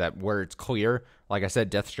games that where it's clear, like I said,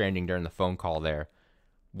 Death Stranding during the phone call there,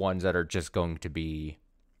 ones that are just going to be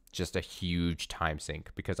just a huge time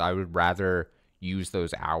sink, because I would rather use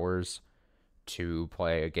those hours to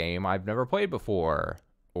play a game I've never played before,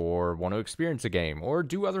 or want to experience a game, or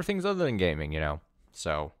do other things other than gaming, you know?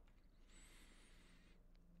 So,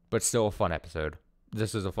 but still a fun episode.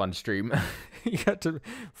 This is a fun stream. You got to,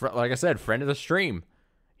 like I said, friend of the stream.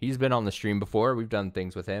 He's been on the stream before. We've done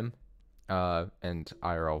things with him, and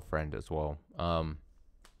IRL friend as well. And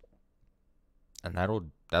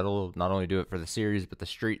that'll not only do it for the series, but the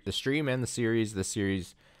stream and the series. The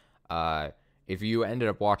series, if you ended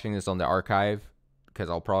up watching this on the archive, because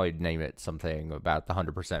I'll probably name it something about the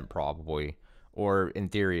 100% probably, or in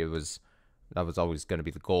theory that was always going to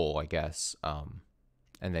be the goal, I guess.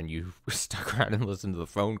 And then you stuck around and listened to the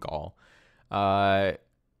phone call. Have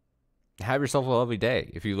yourself a lovely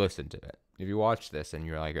day if you listen to it. If you watch this and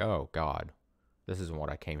you're like, oh God, this isn't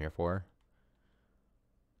what I came here for.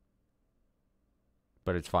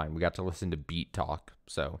 But it's fine. We got to listen to beat talk.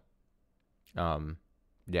 So,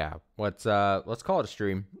 yeah, let's call it a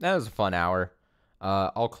stream. That was a fun hour.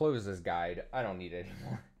 I'll close this guide. I don't need it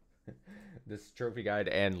anymore. This trophy guide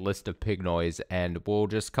and list of pig noise, and we'll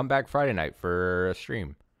just come back Friday night for a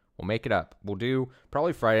stream. We'll make it up. We'll do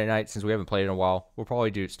probably Friday night, since we haven't played in a while. We'll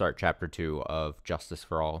probably start chapter 2 of Justice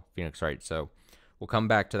for All, Phoenix Wright. So we'll come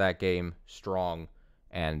back to that game strong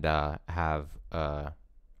and have a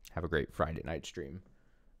great Friday night stream.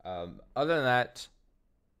 Other than that,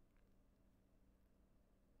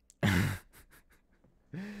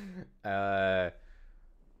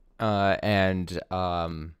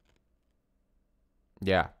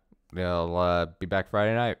 yeah, we'll be back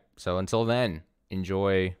Friday night. So until then,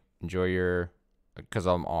 enjoy your, because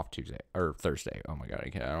I'm off Tuesday or Thursday. Oh my God, I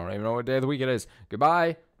don't even know what day of the week it is.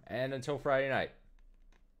 Goodbye, and until Friday night.